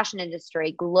whole fashion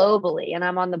industry globally, and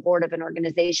I'm on the board of an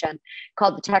organization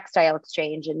called the Textile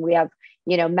Exchange, and we have,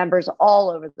 members all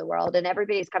over the world, and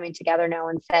everybody's coming together now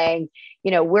and saying,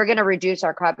 we're going to reduce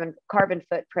our carbon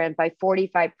footprint by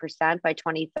 45% by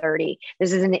 2030.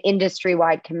 This is an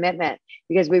industry-wide commitment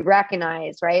because we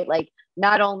recognize, right? Like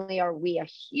not only are we a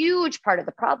huge part of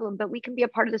the problem, but we can be a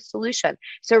part of the solution.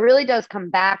 So it really does come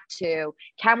back to,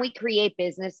 can we create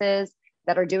businesses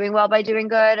that are doing well by doing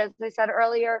good, as I said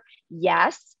earlier?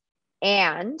 Yes.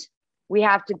 And we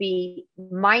have to be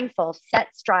mindful,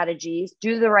 set strategies,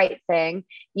 do the right thing,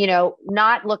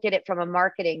 not look at it from a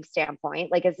marketing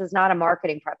standpoint. Like this is not a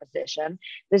marketing proposition.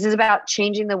 This is about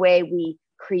changing the way we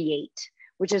create,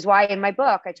 which is why in my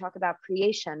book, I talk about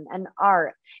creation and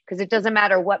art, because it doesn't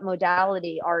matter what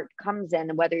modality art comes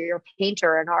in, whether you're a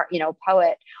painter, an art,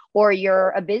 poet, or you're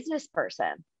a business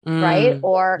person, right?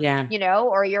 Or,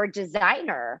 or you're a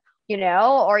designer,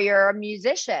 or you're a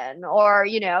musician, or,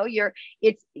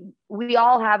 we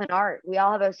all have an art. We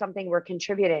all have something we're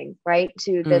contributing, right,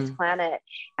 to this planet.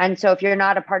 And so if you're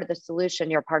not a part of the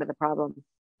solution, you're part of the problem.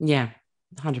 Yeah,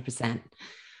 100%.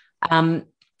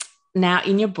 Now,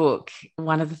 in your book,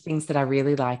 one of the things that I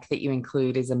really like that you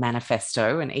include is a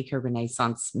manifesto, an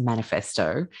Ecorennaissance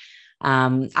manifesto.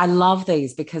 I love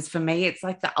these because for me, it's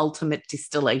like the ultimate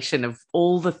distillation of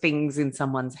all the things in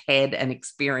someone's head and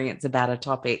experience about a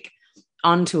topic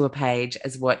onto a page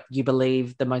as what you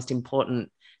believe the most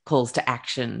important calls to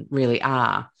action really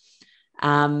are.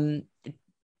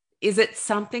 Is it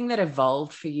something that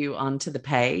evolved for you onto the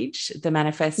page, the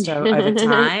manifesto, over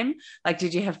time? Like,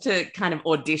 did you have to kind of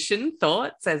audition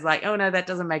thoughts as like, oh, no, that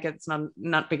doesn't make it, it's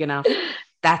not big enough.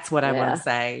 That's what I want to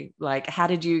say. Like, how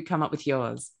did you come up with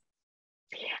yours?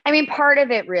 I mean, part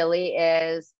of it really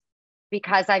is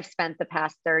because I've spent the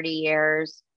past 30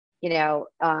 years,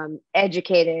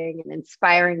 educating and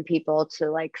inspiring people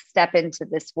to like step into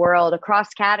this world across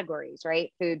categories,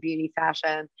 right? Food, beauty,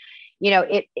 fashion.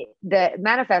 The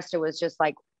manifesto was just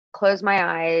like, close my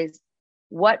eyes.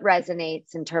 What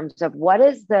resonates in terms of what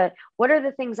are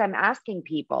the things I'm asking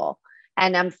people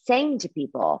and I'm saying to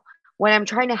people when I'm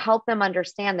trying to help them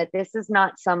understand that this is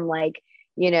not some like,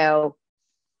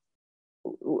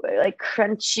 like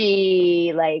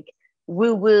crunchy, like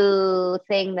woo-woo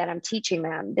thing that I'm teaching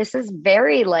them. This is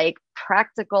very like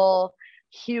practical,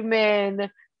 human,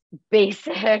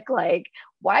 basic, like,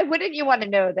 why wouldn't you want to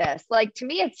know this? Like, to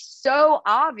me, it's so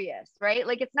obvious, right?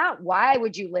 Like, it's not why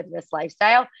would you live this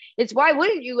lifestyle? It's why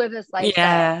wouldn't you live this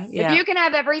lifestyle? Yeah. If you can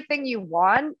have everything you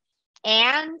want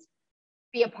and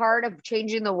be a part of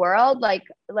changing the world,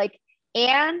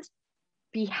 and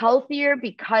be healthier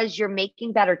because you're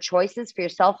making better choices for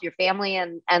yourself, your family,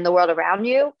 and the world around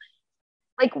you.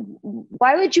 Like,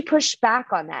 why would you push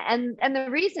back on that? And the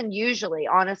reason usually,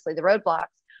 honestly, the roadblocks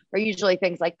are usually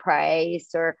things like price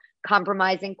or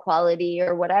compromising quality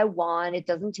or what I want. It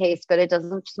doesn't taste good. It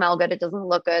doesn't smell good. It doesn't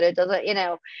look good. It doesn't,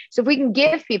 so if we can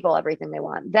give people everything they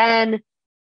want, then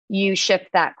you shift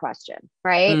that question.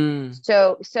 Right.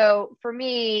 So for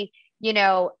me,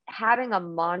 having a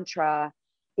mantra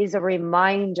is a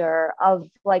reminder of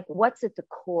like, what's at the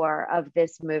core of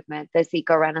this movement, this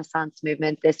eco-renaissance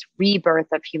movement, this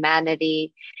rebirth of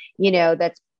humanity,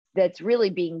 that's really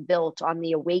being built on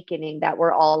the awakening that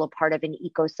we're all a part of an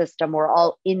ecosystem. We're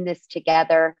all in this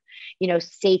together,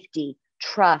 safety,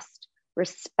 trust,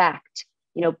 respect,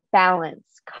 balance,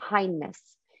 kindness,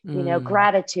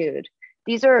 gratitude.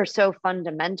 These are so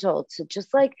fundamental to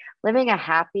just like living a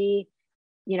happy,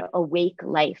 awake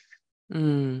life.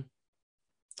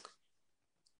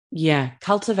 Yeah.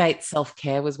 Cultivate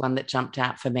self-care was one that jumped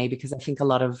out for me because I think a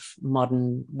lot of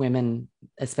modern women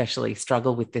especially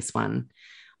struggle with this one.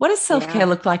 What does self-care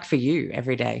look like for you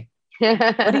every day?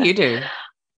 What do you do?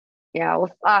 Yeah,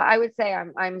 well, I would say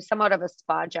I'm somewhat of a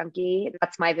spa junkie.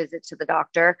 That's my visit to the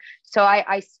doctor. So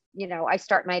I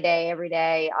start my day every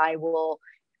day. I will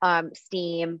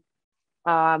steam.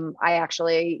 I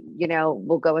actually,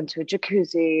 will go into a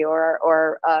jacuzzi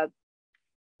or a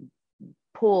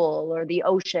pool or the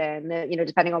ocean,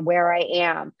 depending on where I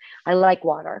am. I like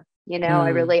water.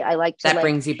 I like to that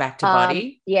brings you back to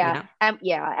body. Yeah.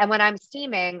 And when I'm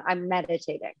steaming, I'm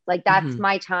meditating. Like that's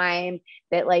my time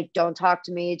that like, don't talk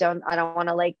to me. I don't want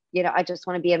to like, I just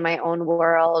want to be in my own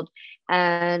world.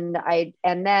 And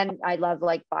then I love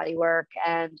like body work,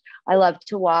 and I love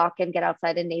to walk and get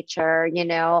outside in nature.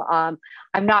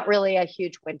 I'm not really a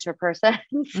huge winter person.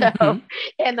 So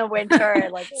in the winter,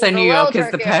 like, so New York is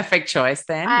the perfect choice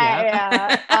then.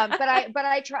 But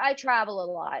I travel a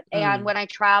lot. And when I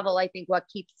travel, I think what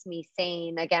keeps me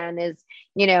sane again is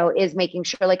making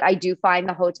sure like I do find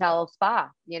the hotel spa,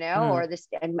 or this,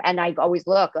 and I always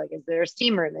look like, is there a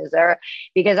steam room? Is there,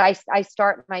 because I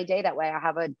start my day that way. I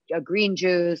have a green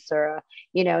juice or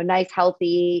a, nice,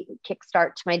 healthy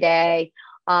kickstart to my day.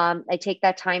 I take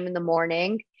that time in the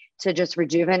morning to just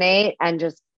rejuvenate and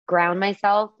just ground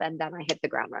myself. And then I hit the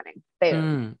ground running.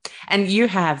 Boom. And you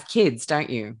have kids, don't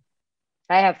you?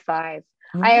 I have 5.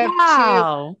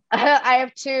 Wow. I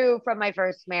have 2 from my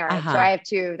first marriage. So I have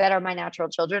 2 that are my natural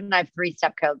children, and I have 3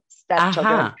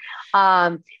 stepchildren.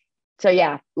 So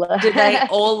yeah. Do they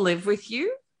all live with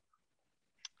you?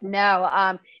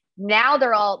 No. Now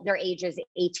their ages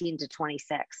 18 to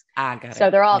 26. Got it.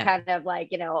 So they're all kind of like,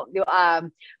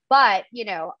 but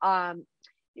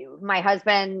my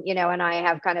husband, and I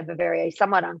have kind of a very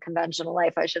somewhat unconventional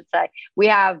life, I should say. We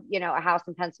have, a house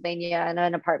in Pennsylvania and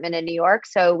an apartment in New York.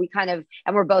 So we kind of,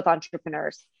 and we're both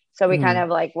entrepreneurs. So we kind of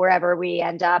like wherever we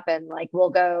end up, and like, we'll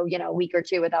go, a week or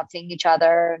 2 without seeing each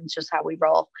other. And it's just how we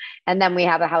roll. And then we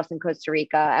have a house in Costa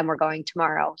Rica, and we're going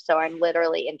tomorrow. So I'm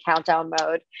literally in countdown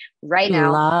mode right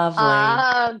now.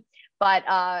 Lovely. But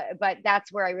that's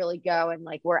where I really go, and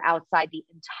like we're outside the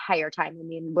entire time. I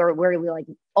mean, we like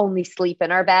only sleep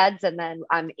in our beds, and then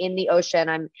I'm in the ocean.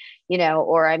 I'm,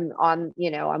 or I'm on,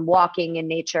 I'm walking in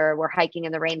nature. We're hiking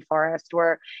in the rainforest.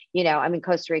 I'm in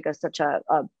Costa Rica, such a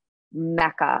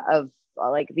mecca of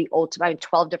like the ultimate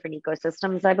 12 different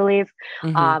ecosystems, I believe.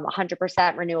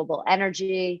 100% renewable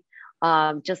energy.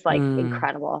 Just like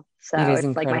incredible. So it's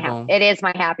incredible. like it is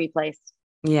my happy place.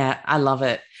 Yeah, I love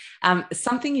it.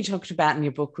 Something you talked about in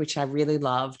your book, which I really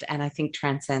loved, and I think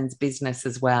transcends business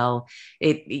as well.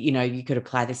 You could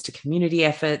apply this to community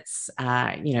efforts.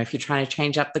 If you're trying to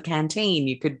change up the canteen,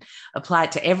 you could apply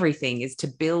it to everything, is to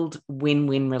build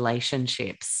win-win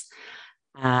relationships.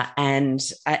 And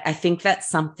I think that's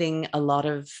something a lot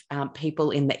of people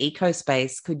in the eco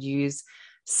space could use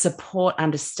support,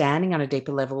 understanding on a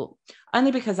deeper level,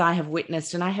 only because I have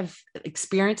witnessed and I have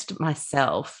experienced it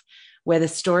myself, where the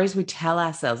stories we tell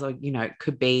ourselves, or, it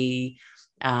could be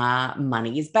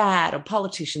money is bad, or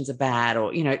politicians are bad,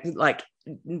 or, like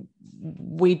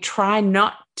we try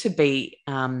not to be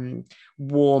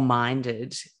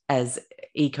war-minded as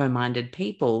eco-minded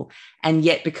people. And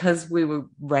yet, because we were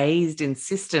raised in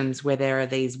systems where there are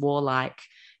these warlike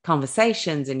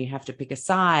conversations, and you have to pick a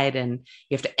side, and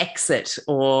you have to exit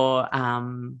or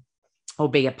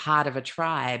be a part of a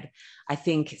tribe, I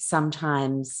think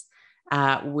sometimes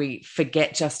we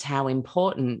forget just how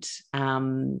important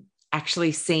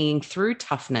actually seeing through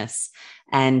toughness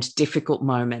and difficult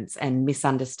moments and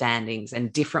misunderstandings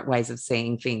and different ways of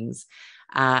seeing things,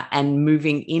 and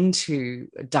moving into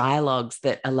dialogues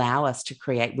that allow us to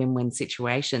create win-win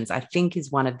situations, I think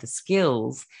is one of the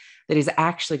skills that is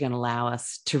actually going to allow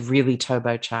us to really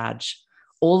turbocharge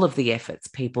all of the efforts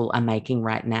people are making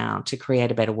right now to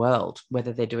create a better world,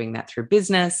 whether they're doing that through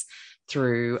business,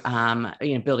 through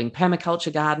building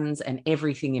permaculture gardens, and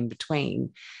everything in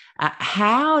between.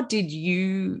 How did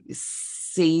you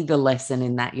see the lesson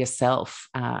in that yourself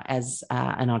as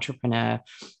an entrepreneur?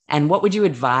 And what would you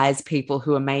advise people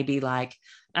who are maybe like,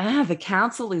 the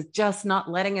council is just not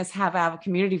letting us have our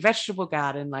community vegetable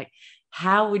garden? Like,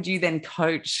 how would you then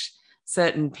coach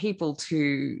certain people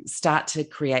to start to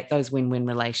create those win-win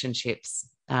relationships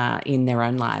in their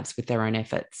own lives with their own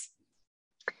efforts?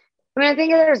 I mean, I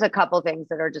think there's a couple things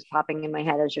that are just popping in my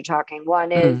head as you're talking.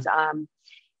 One is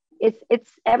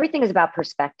it's everything is about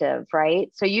perspective, right?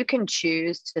 So you can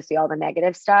choose to see all the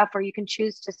negative stuff, or you can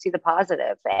choose to see the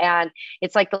positive. And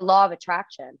it's like the law of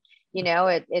attraction.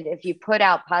 If you put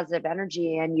out positive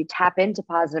energy and you tap into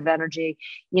positive energy,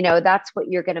 that's what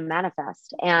you're going to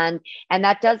manifest. And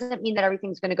that doesn't mean that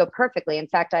everything's going to go perfectly. In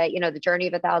fact, the journey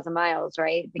of 1,000 miles,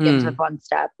 right, begins with one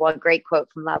step. One great quote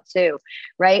from Lao Tzu,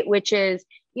 right? Which is,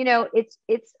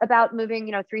 it's about moving,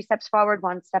 3 steps forward,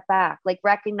 1 step back, like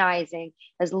recognizing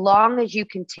as long as you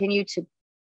continue to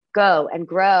go and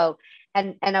grow.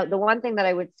 And the one thing that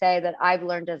I would say that I've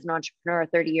learned as an entrepreneur,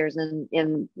 30 years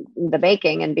in the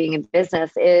baking and being in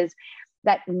business, is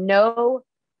that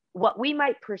what we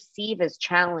might perceive as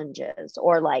challenges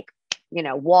or like,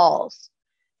 walls,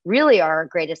 really are our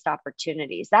greatest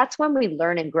opportunities. That's when we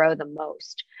learn and grow the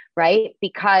most, right?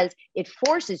 Because it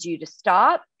forces you to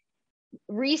stop,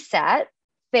 reset,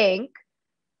 think,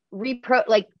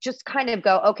 like just kind of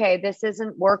go, okay, this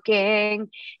isn't working.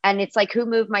 And it's like, who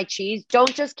moved my cheese?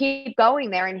 Don't just keep going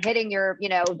there and hitting your,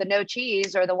 the no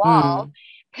cheese or the wall.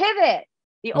 Pivot.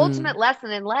 The ultimate lesson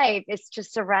in life is to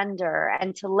surrender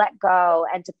and to let go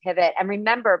and to pivot. And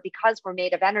remember, because we're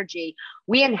made of energy,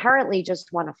 we inherently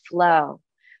just want to flow,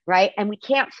 right? And we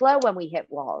can't flow when we hit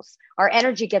walls. Our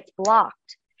energy gets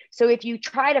blocked. So if you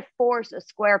try to force a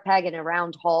square peg in a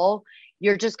round hole,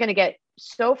 you're just going to get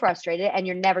so frustrated and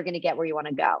you're never going to get where you want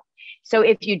to go. So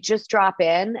if you just drop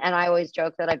in, and I always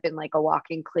joke that I've been like a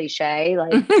walking cliche,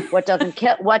 like what doesn't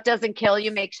kill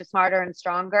you makes you smarter and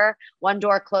stronger. One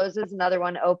door closes, another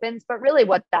one opens. But really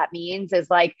what that means is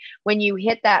like when you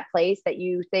hit that place that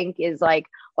you think is like,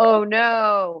 oh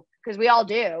no, because we all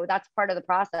do. That's part of the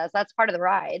process. That's part of the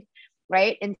ride,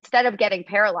 right? Instead of getting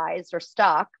paralyzed or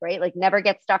stuck, right? Like never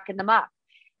get stuck in the muck.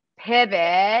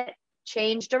 Pivot,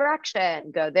 change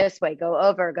direction, go this way, go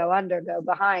over, go under, go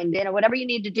behind, whatever you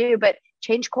need to do, but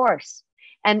change course.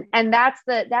 And that's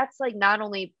like not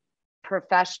only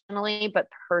professionally, but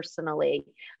personally,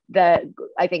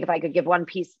 I think if I could give one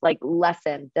piece like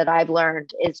lesson that I've learned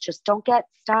is just don't get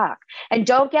stuck and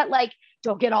don't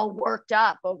get all worked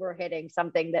up over hitting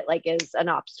something that like is an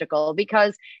obstacle,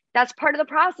 because that's part of the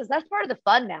process. That's part of the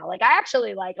fun now. Like I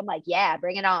actually I'm like, yeah,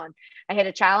 bring it on. I hit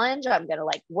a challenge. I'm going to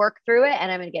like work through it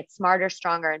and I'm going to get smarter,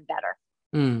 stronger, and better.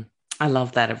 I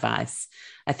love that advice.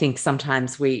 I think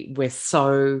sometimes we're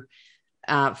so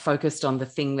focused on the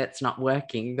thing that's not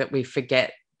working that we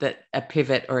forget that a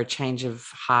pivot or a change of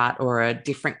heart or a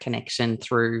different connection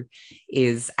through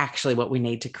is actually what we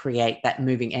need to create that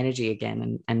moving energy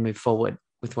again and move forward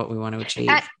with what we want to achieve.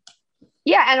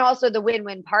 And also the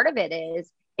win-win part of it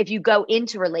is if you go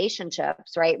into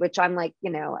relationships, right, which I'm like,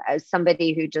 as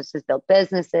somebody who just has built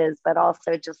businesses, but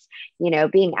also just,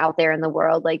 being out there in the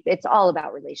world, like it's all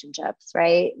about relationships,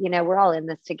 right? We're all in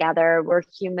this together. We're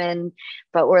human,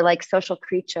 but we're like social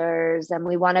creatures and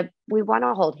we want to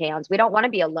hold hands. We don't want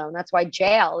to be alone. That's why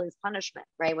jail is punishment,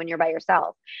 right? When you're by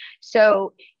yourself.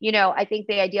 So, I think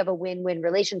the idea of a win-win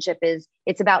relationship is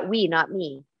it's about we, not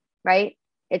me, right?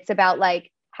 It's about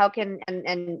like, how can,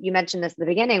 and you mentioned this at the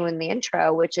beginning in the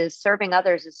intro, which is serving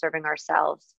others is serving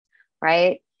ourselves,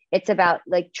 right? It's about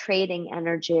like trading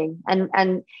energy.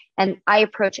 And I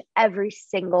approach every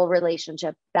single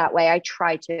relationship that way. I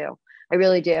try to, I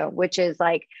really do, which is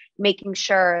like making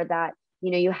sure that,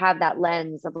 you have that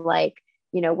lens of like,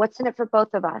 what's in it for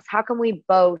both of us? How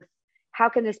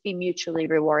can this be mutually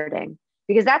rewarding?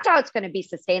 Because that's how it's going to be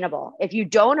sustainable. If you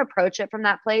don't approach it from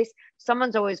that place,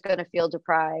 someone's always going to feel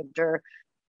deprived or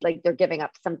like they're giving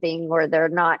up something or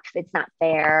it's not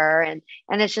fair. And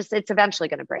it's eventually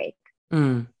going to break.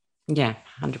 Yeah,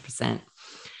 100%.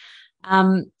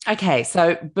 Okay.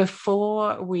 So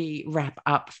before we wrap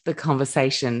up the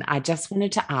conversation, I just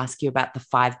wanted to ask you about the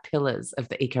 5 pillars of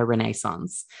the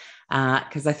Ecorennaissance,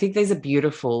 because I think these are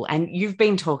beautiful and you've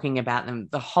been talking about them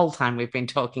the whole time we've been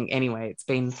talking anyway. It's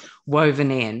been woven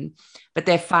in, but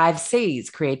they're 5 C's: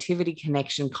 creativity,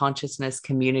 connection, consciousness,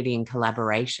 community, and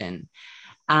collaboration.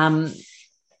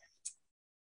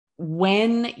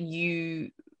 When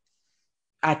you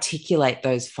articulate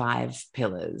those 5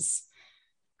 pillars,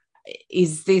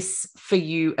 is this for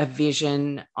you a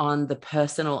vision on the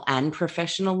personal and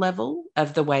professional level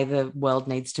of the way the world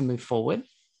needs to move forward?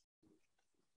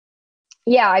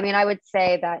 Yeah, I mean, I would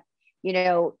say that,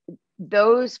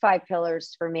 those 5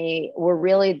 pillars for me were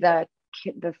really the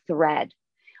thread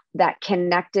that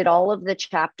connected all of the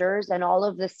chapters and all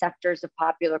of the sectors of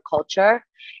popular culture,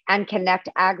 and connect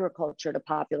agriculture to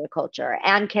popular culture,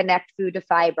 and connect food to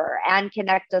fiber, and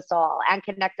connect us all, and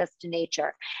connect us to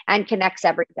nature, and connects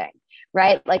everything,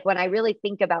 right? Like when I really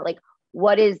think about like,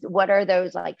 what are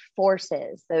those like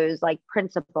forces, those like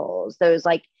principles, those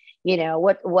like,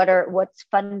 what's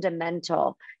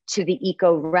fundamental to the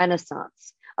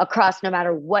eco-renaissance across no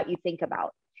matter what you think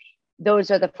about.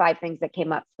 Those are the 5 things that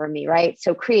came up for me, right?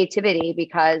 So creativity,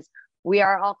 because we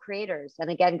are all creators. And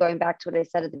again, going back to what I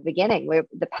said at the beginning, where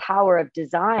the power of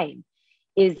design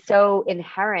is so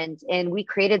inherent and we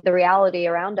created the reality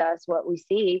around us, what we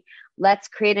see. Let's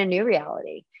create a new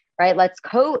reality, right? Let's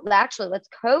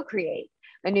co-create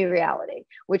a new reality,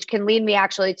 which can lead me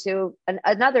actually to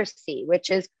another C,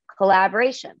 which is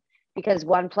collaboration, because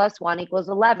 1 + 1 =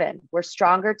 11. We're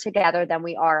stronger together than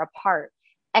we are apart,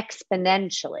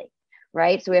 exponentially.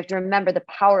 Right. So we have to remember the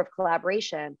power of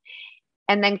collaboration.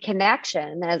 And then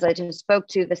connection, as I just spoke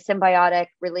to, the symbiotic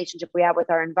relationship we have with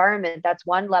our environment, that's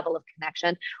one level of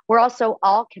connection. We're also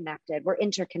all connected. We're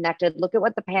interconnected. Look at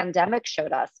what the pandemic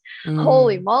showed us.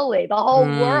 Holy moly, the whole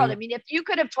world. I mean, if you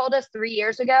could have told us 3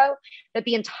 years ago that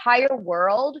the entire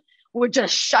world would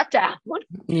just shut down.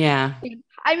 Yeah.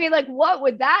 I mean, like, what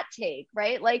would that take?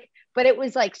 Right. Like, but it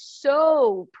was like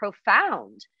so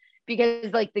profound,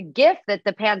 because like the gift that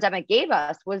the pandemic gave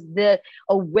us was the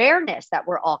awareness that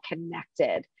we're all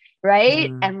connected.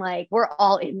 Right. And like, we're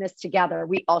all in this together.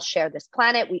 We all share this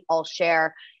planet. We all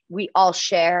share,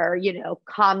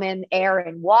 common air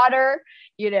and water.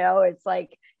 It's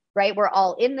like, right. We're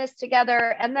all in this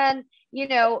together. And then,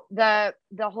 the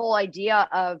whole idea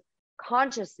of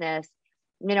consciousness,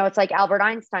 it's like Albert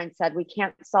Einstein said, we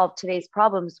can't solve today's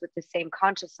problems with the same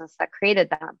consciousness that created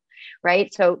them,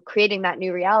 right? So creating that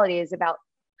new reality is about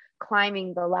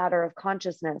climbing the ladder of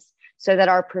consciousness so that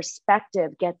our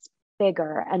perspective gets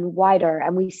bigger and wider,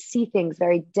 and we see things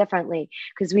very differently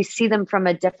because we see them from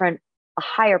a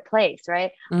higher place,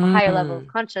 right? A higher level of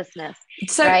consciousness,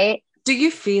 so, right? Do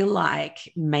you feel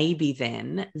like maybe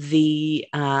then the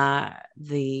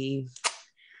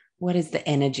what is the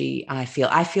energy I feel?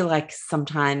 I feel like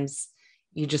sometimes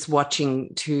you're just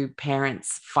watching two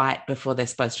parents fight before they're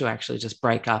supposed to actually just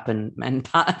break up and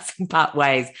part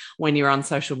ways when you're on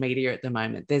social media at the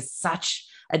moment. There's such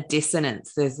a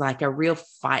dissonance. There's like a real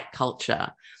fight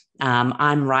culture.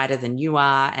 I'm righter than you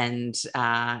are, and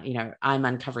I'm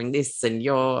uncovering this, and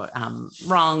you're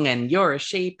wrong, and you're a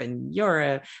sheep, and you're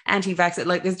a anti-vaxxer.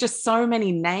 Like, there's just so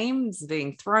many names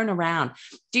being thrown around.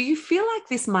 Do you feel like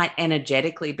this might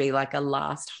energetically be like a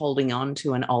last holding on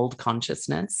to an old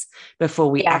consciousness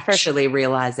before we actually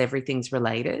realize everything's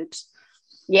related?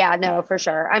 Yeah, no, for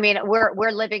sure. I mean,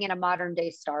 we're living in a modern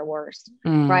day Star Wars,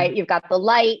 right? You've got the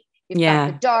light, you've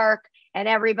got the dark, and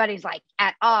everybody's like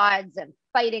at odds and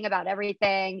fighting about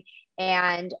everything.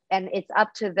 And it's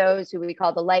up to those who we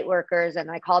call the light workers. And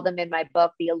I call them in my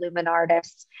book, the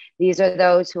Illuminartists. These are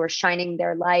those who are shining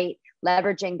their light,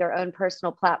 leveraging their own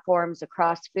personal platforms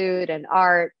across food and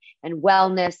art and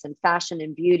wellness and fashion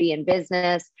and beauty and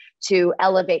business to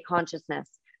elevate consciousness.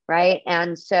 Right.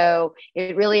 And so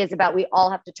it really is about, we all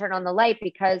have to turn on the light,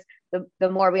 because the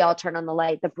more we all turn on the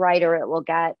light, the brighter it will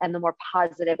get and the more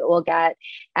positive it will get.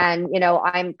 And,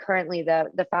 I'm currently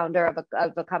the founder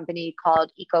of a company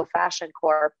called Eco Fashion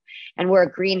Corp, and we're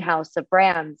a greenhouse of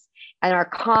brands. And our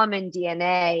common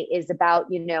DNA is about,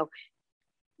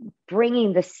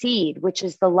 bringing the seed, which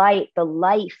is the light, the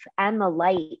life and the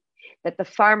light, that the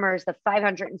farmers, the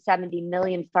 570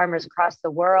 million farmers across the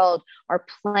world, are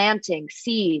planting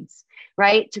seeds,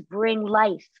 right, to bring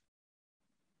life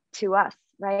to us,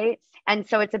 right? And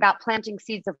so it's about planting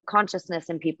seeds of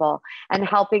consciousness in people and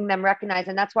helping them recognize.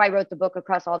 And that's why I wrote the book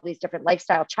across all these different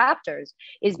lifestyle chapters,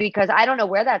 is because I don't know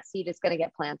where that seed is going to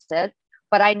get planted,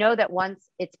 but I know that once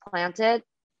it's planted,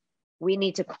 we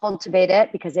need to cultivate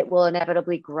it because it will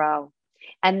inevitably grow.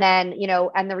 And then,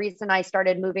 and the reason I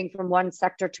started moving from one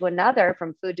sector to another,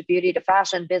 from food to beauty to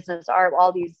fashion, business, art,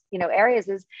 all these, areas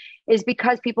is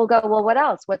because people go, well, what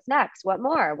else? What's next? What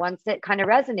more? Once it kind of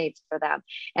resonates for them.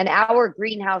 And our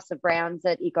greenhouse of brands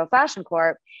at Eco Fashion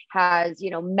Corp has,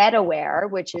 MetaWear,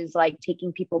 which is like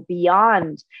taking people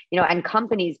beyond, and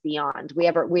companies beyond. We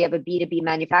have a B2B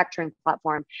manufacturing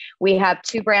platform. We have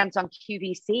 2 brands on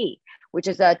QVC, which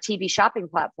is a TV shopping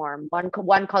platform,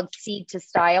 one called Seed to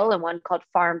Style and one called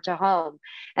Farm to Home.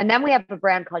 And then we have a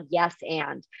brand called Yes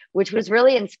And, which was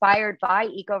really inspired by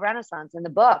Ecorennaissance in the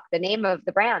book, the name of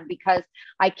the brand, because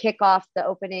I kick off the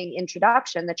opening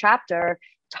introduction, the chapter,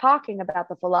 talking about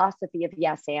the philosophy of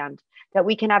yes and, that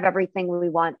we can have everything we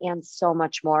want and so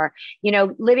much more.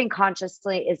 Living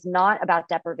consciously is not about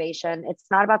deprivation. It's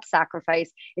not about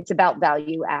sacrifice. It's about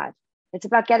value add. It's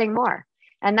about getting more.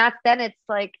 And then it's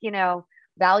like,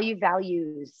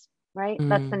 values, right?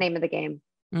 That's the name of the game.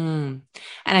 And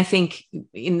I think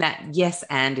in that yes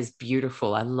and is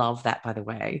beautiful. I love that, by the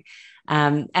way.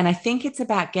 And I think it's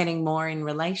about getting more in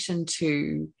relation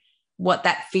to what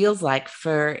that feels like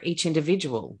for each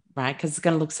individual, right? Because it's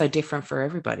going to look so different for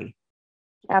everybody.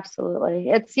 Absolutely.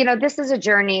 It's, this is a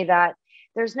journey that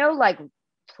there's no like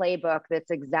playbook that's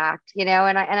exact, and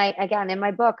I, again, in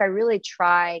my book, I really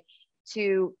try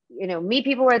to, meet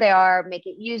people where they are, make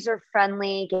it user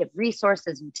friendly, give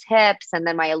resources and tips. And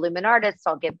then my Illuminartists,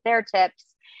 I'll give their tips.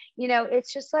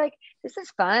 It's just like, this is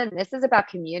fun. This is about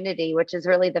community, which is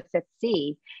really the 5th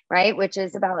C, right? Which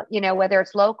is about, whether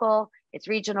it's local, it's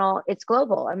regional, it's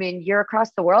global. I mean, you're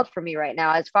across the world for me right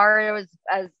now, as far as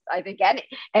I think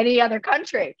any other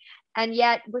country. And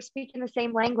yet we're speaking the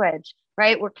same language,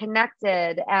 right? We're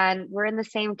connected and we're in the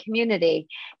same community.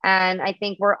 And I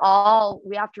think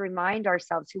we have to remind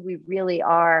ourselves who we really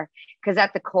are. Because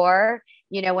at the core,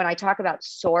 when I talk about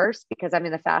source, because I'm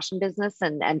in the fashion business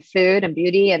and food and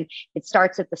beauty, and it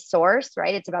starts at the source,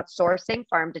 right? It's about sourcing,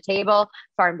 farm to table,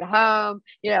 farm to home,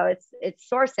 it's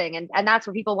sourcing. And that's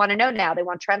what people want to know now. They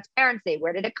want transparency.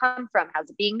 Where did it come from?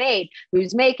 How's it being made?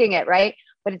 Who's making it, right?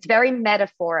 But it's very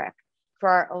metaphoric for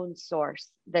our own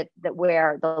source, that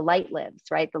where the light lives,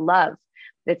 right? The love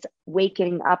that's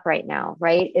waking up right now,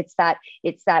 right? It's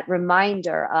that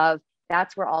reminder of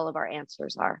that's where all of our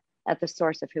answers are, at the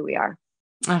source of who we are.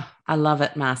 Oh, I love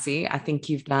it, Marci. I think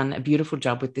you've done a beautiful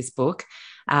job with this book.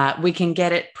 We can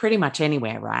get it pretty much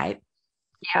anywhere, right?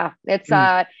 Yeah, it's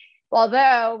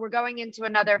although we're going into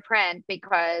another print,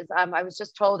 because I was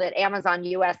just told that Amazon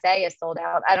USA is sold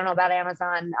out. I don't know about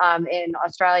Amazon in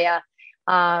Australia.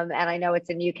 And I know it's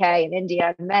in UK and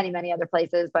India and many, many other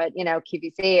places, but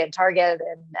QVC and Target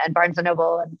and Barnes and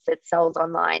Noble, and it sells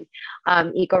online.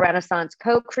 Ecorennaissance,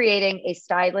 co-creating a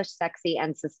stylish, sexy,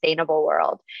 and sustainable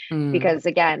world. Because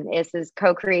again, this is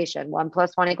co-creation. 1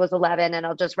 + 1 = 11. And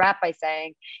I'll just wrap by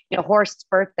saying, Horst's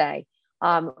birthday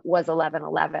was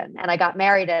 11/11, and I got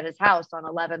married at his house on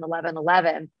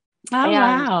 11/11/11. Oh,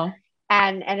 wow.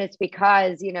 And it's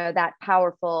because, that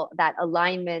powerful, that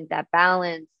alignment, that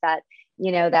balance, that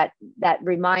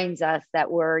reminds us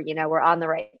that we're on the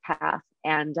right path.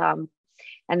 And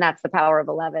that's the power of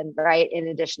 11, right? In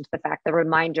addition to the fact, the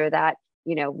reminder that,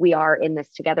 we are in this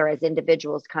together as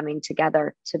individuals, coming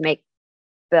together to make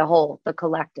the whole, the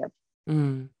collective.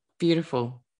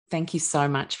 Beautiful. Thank you so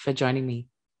much for joining me.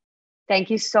 Thank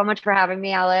you so much for having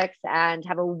me, Alex, and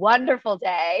have a wonderful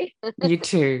day. You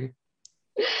too.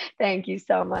 Thank you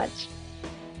so much.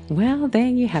 Well, there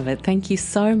you have it. Thank you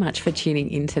so much for tuning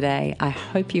in today. I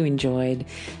hope you enjoyed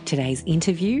today's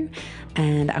interview.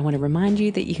 And I want to remind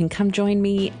you that you can come join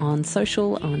me on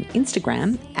social, on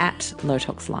Instagram at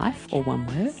LowToxLife, or one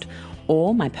word,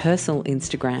 or my personal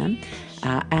Instagram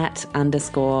at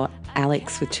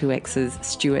 _Alex with 2 X's,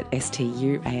 Stuart,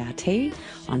 STUART.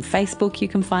 On Facebook, you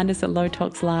can find us at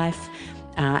LowToxLife.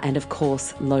 And of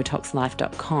course,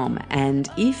 lowtoxlife.com. And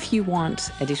if you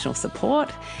want additional support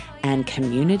and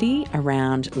community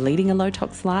around leading a low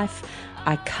tox life,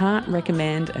 I can't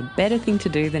recommend a better thing to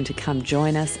do than to come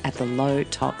join us at the Low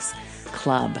Tox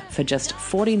Club for just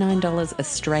 $49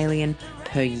 Australian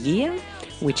per year,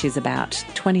 which is about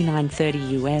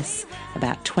 $29.30 US,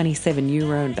 about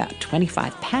 €27, and about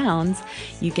 £25.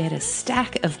 You get a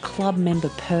stack of club member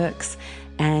perks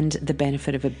and the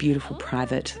benefit of a beautiful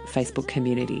private Facebook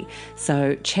community.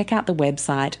 So check out the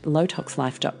website,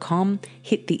 lowtoxlife.com,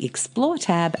 hit the Explore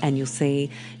tab, and you'll see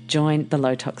Join the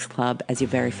Low Tox Club as your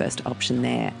very first option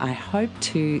there. I hope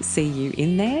to see you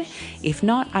in there. If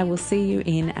not, I will see you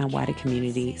in our wider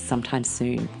community sometime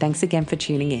soon. Thanks again for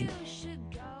tuning in.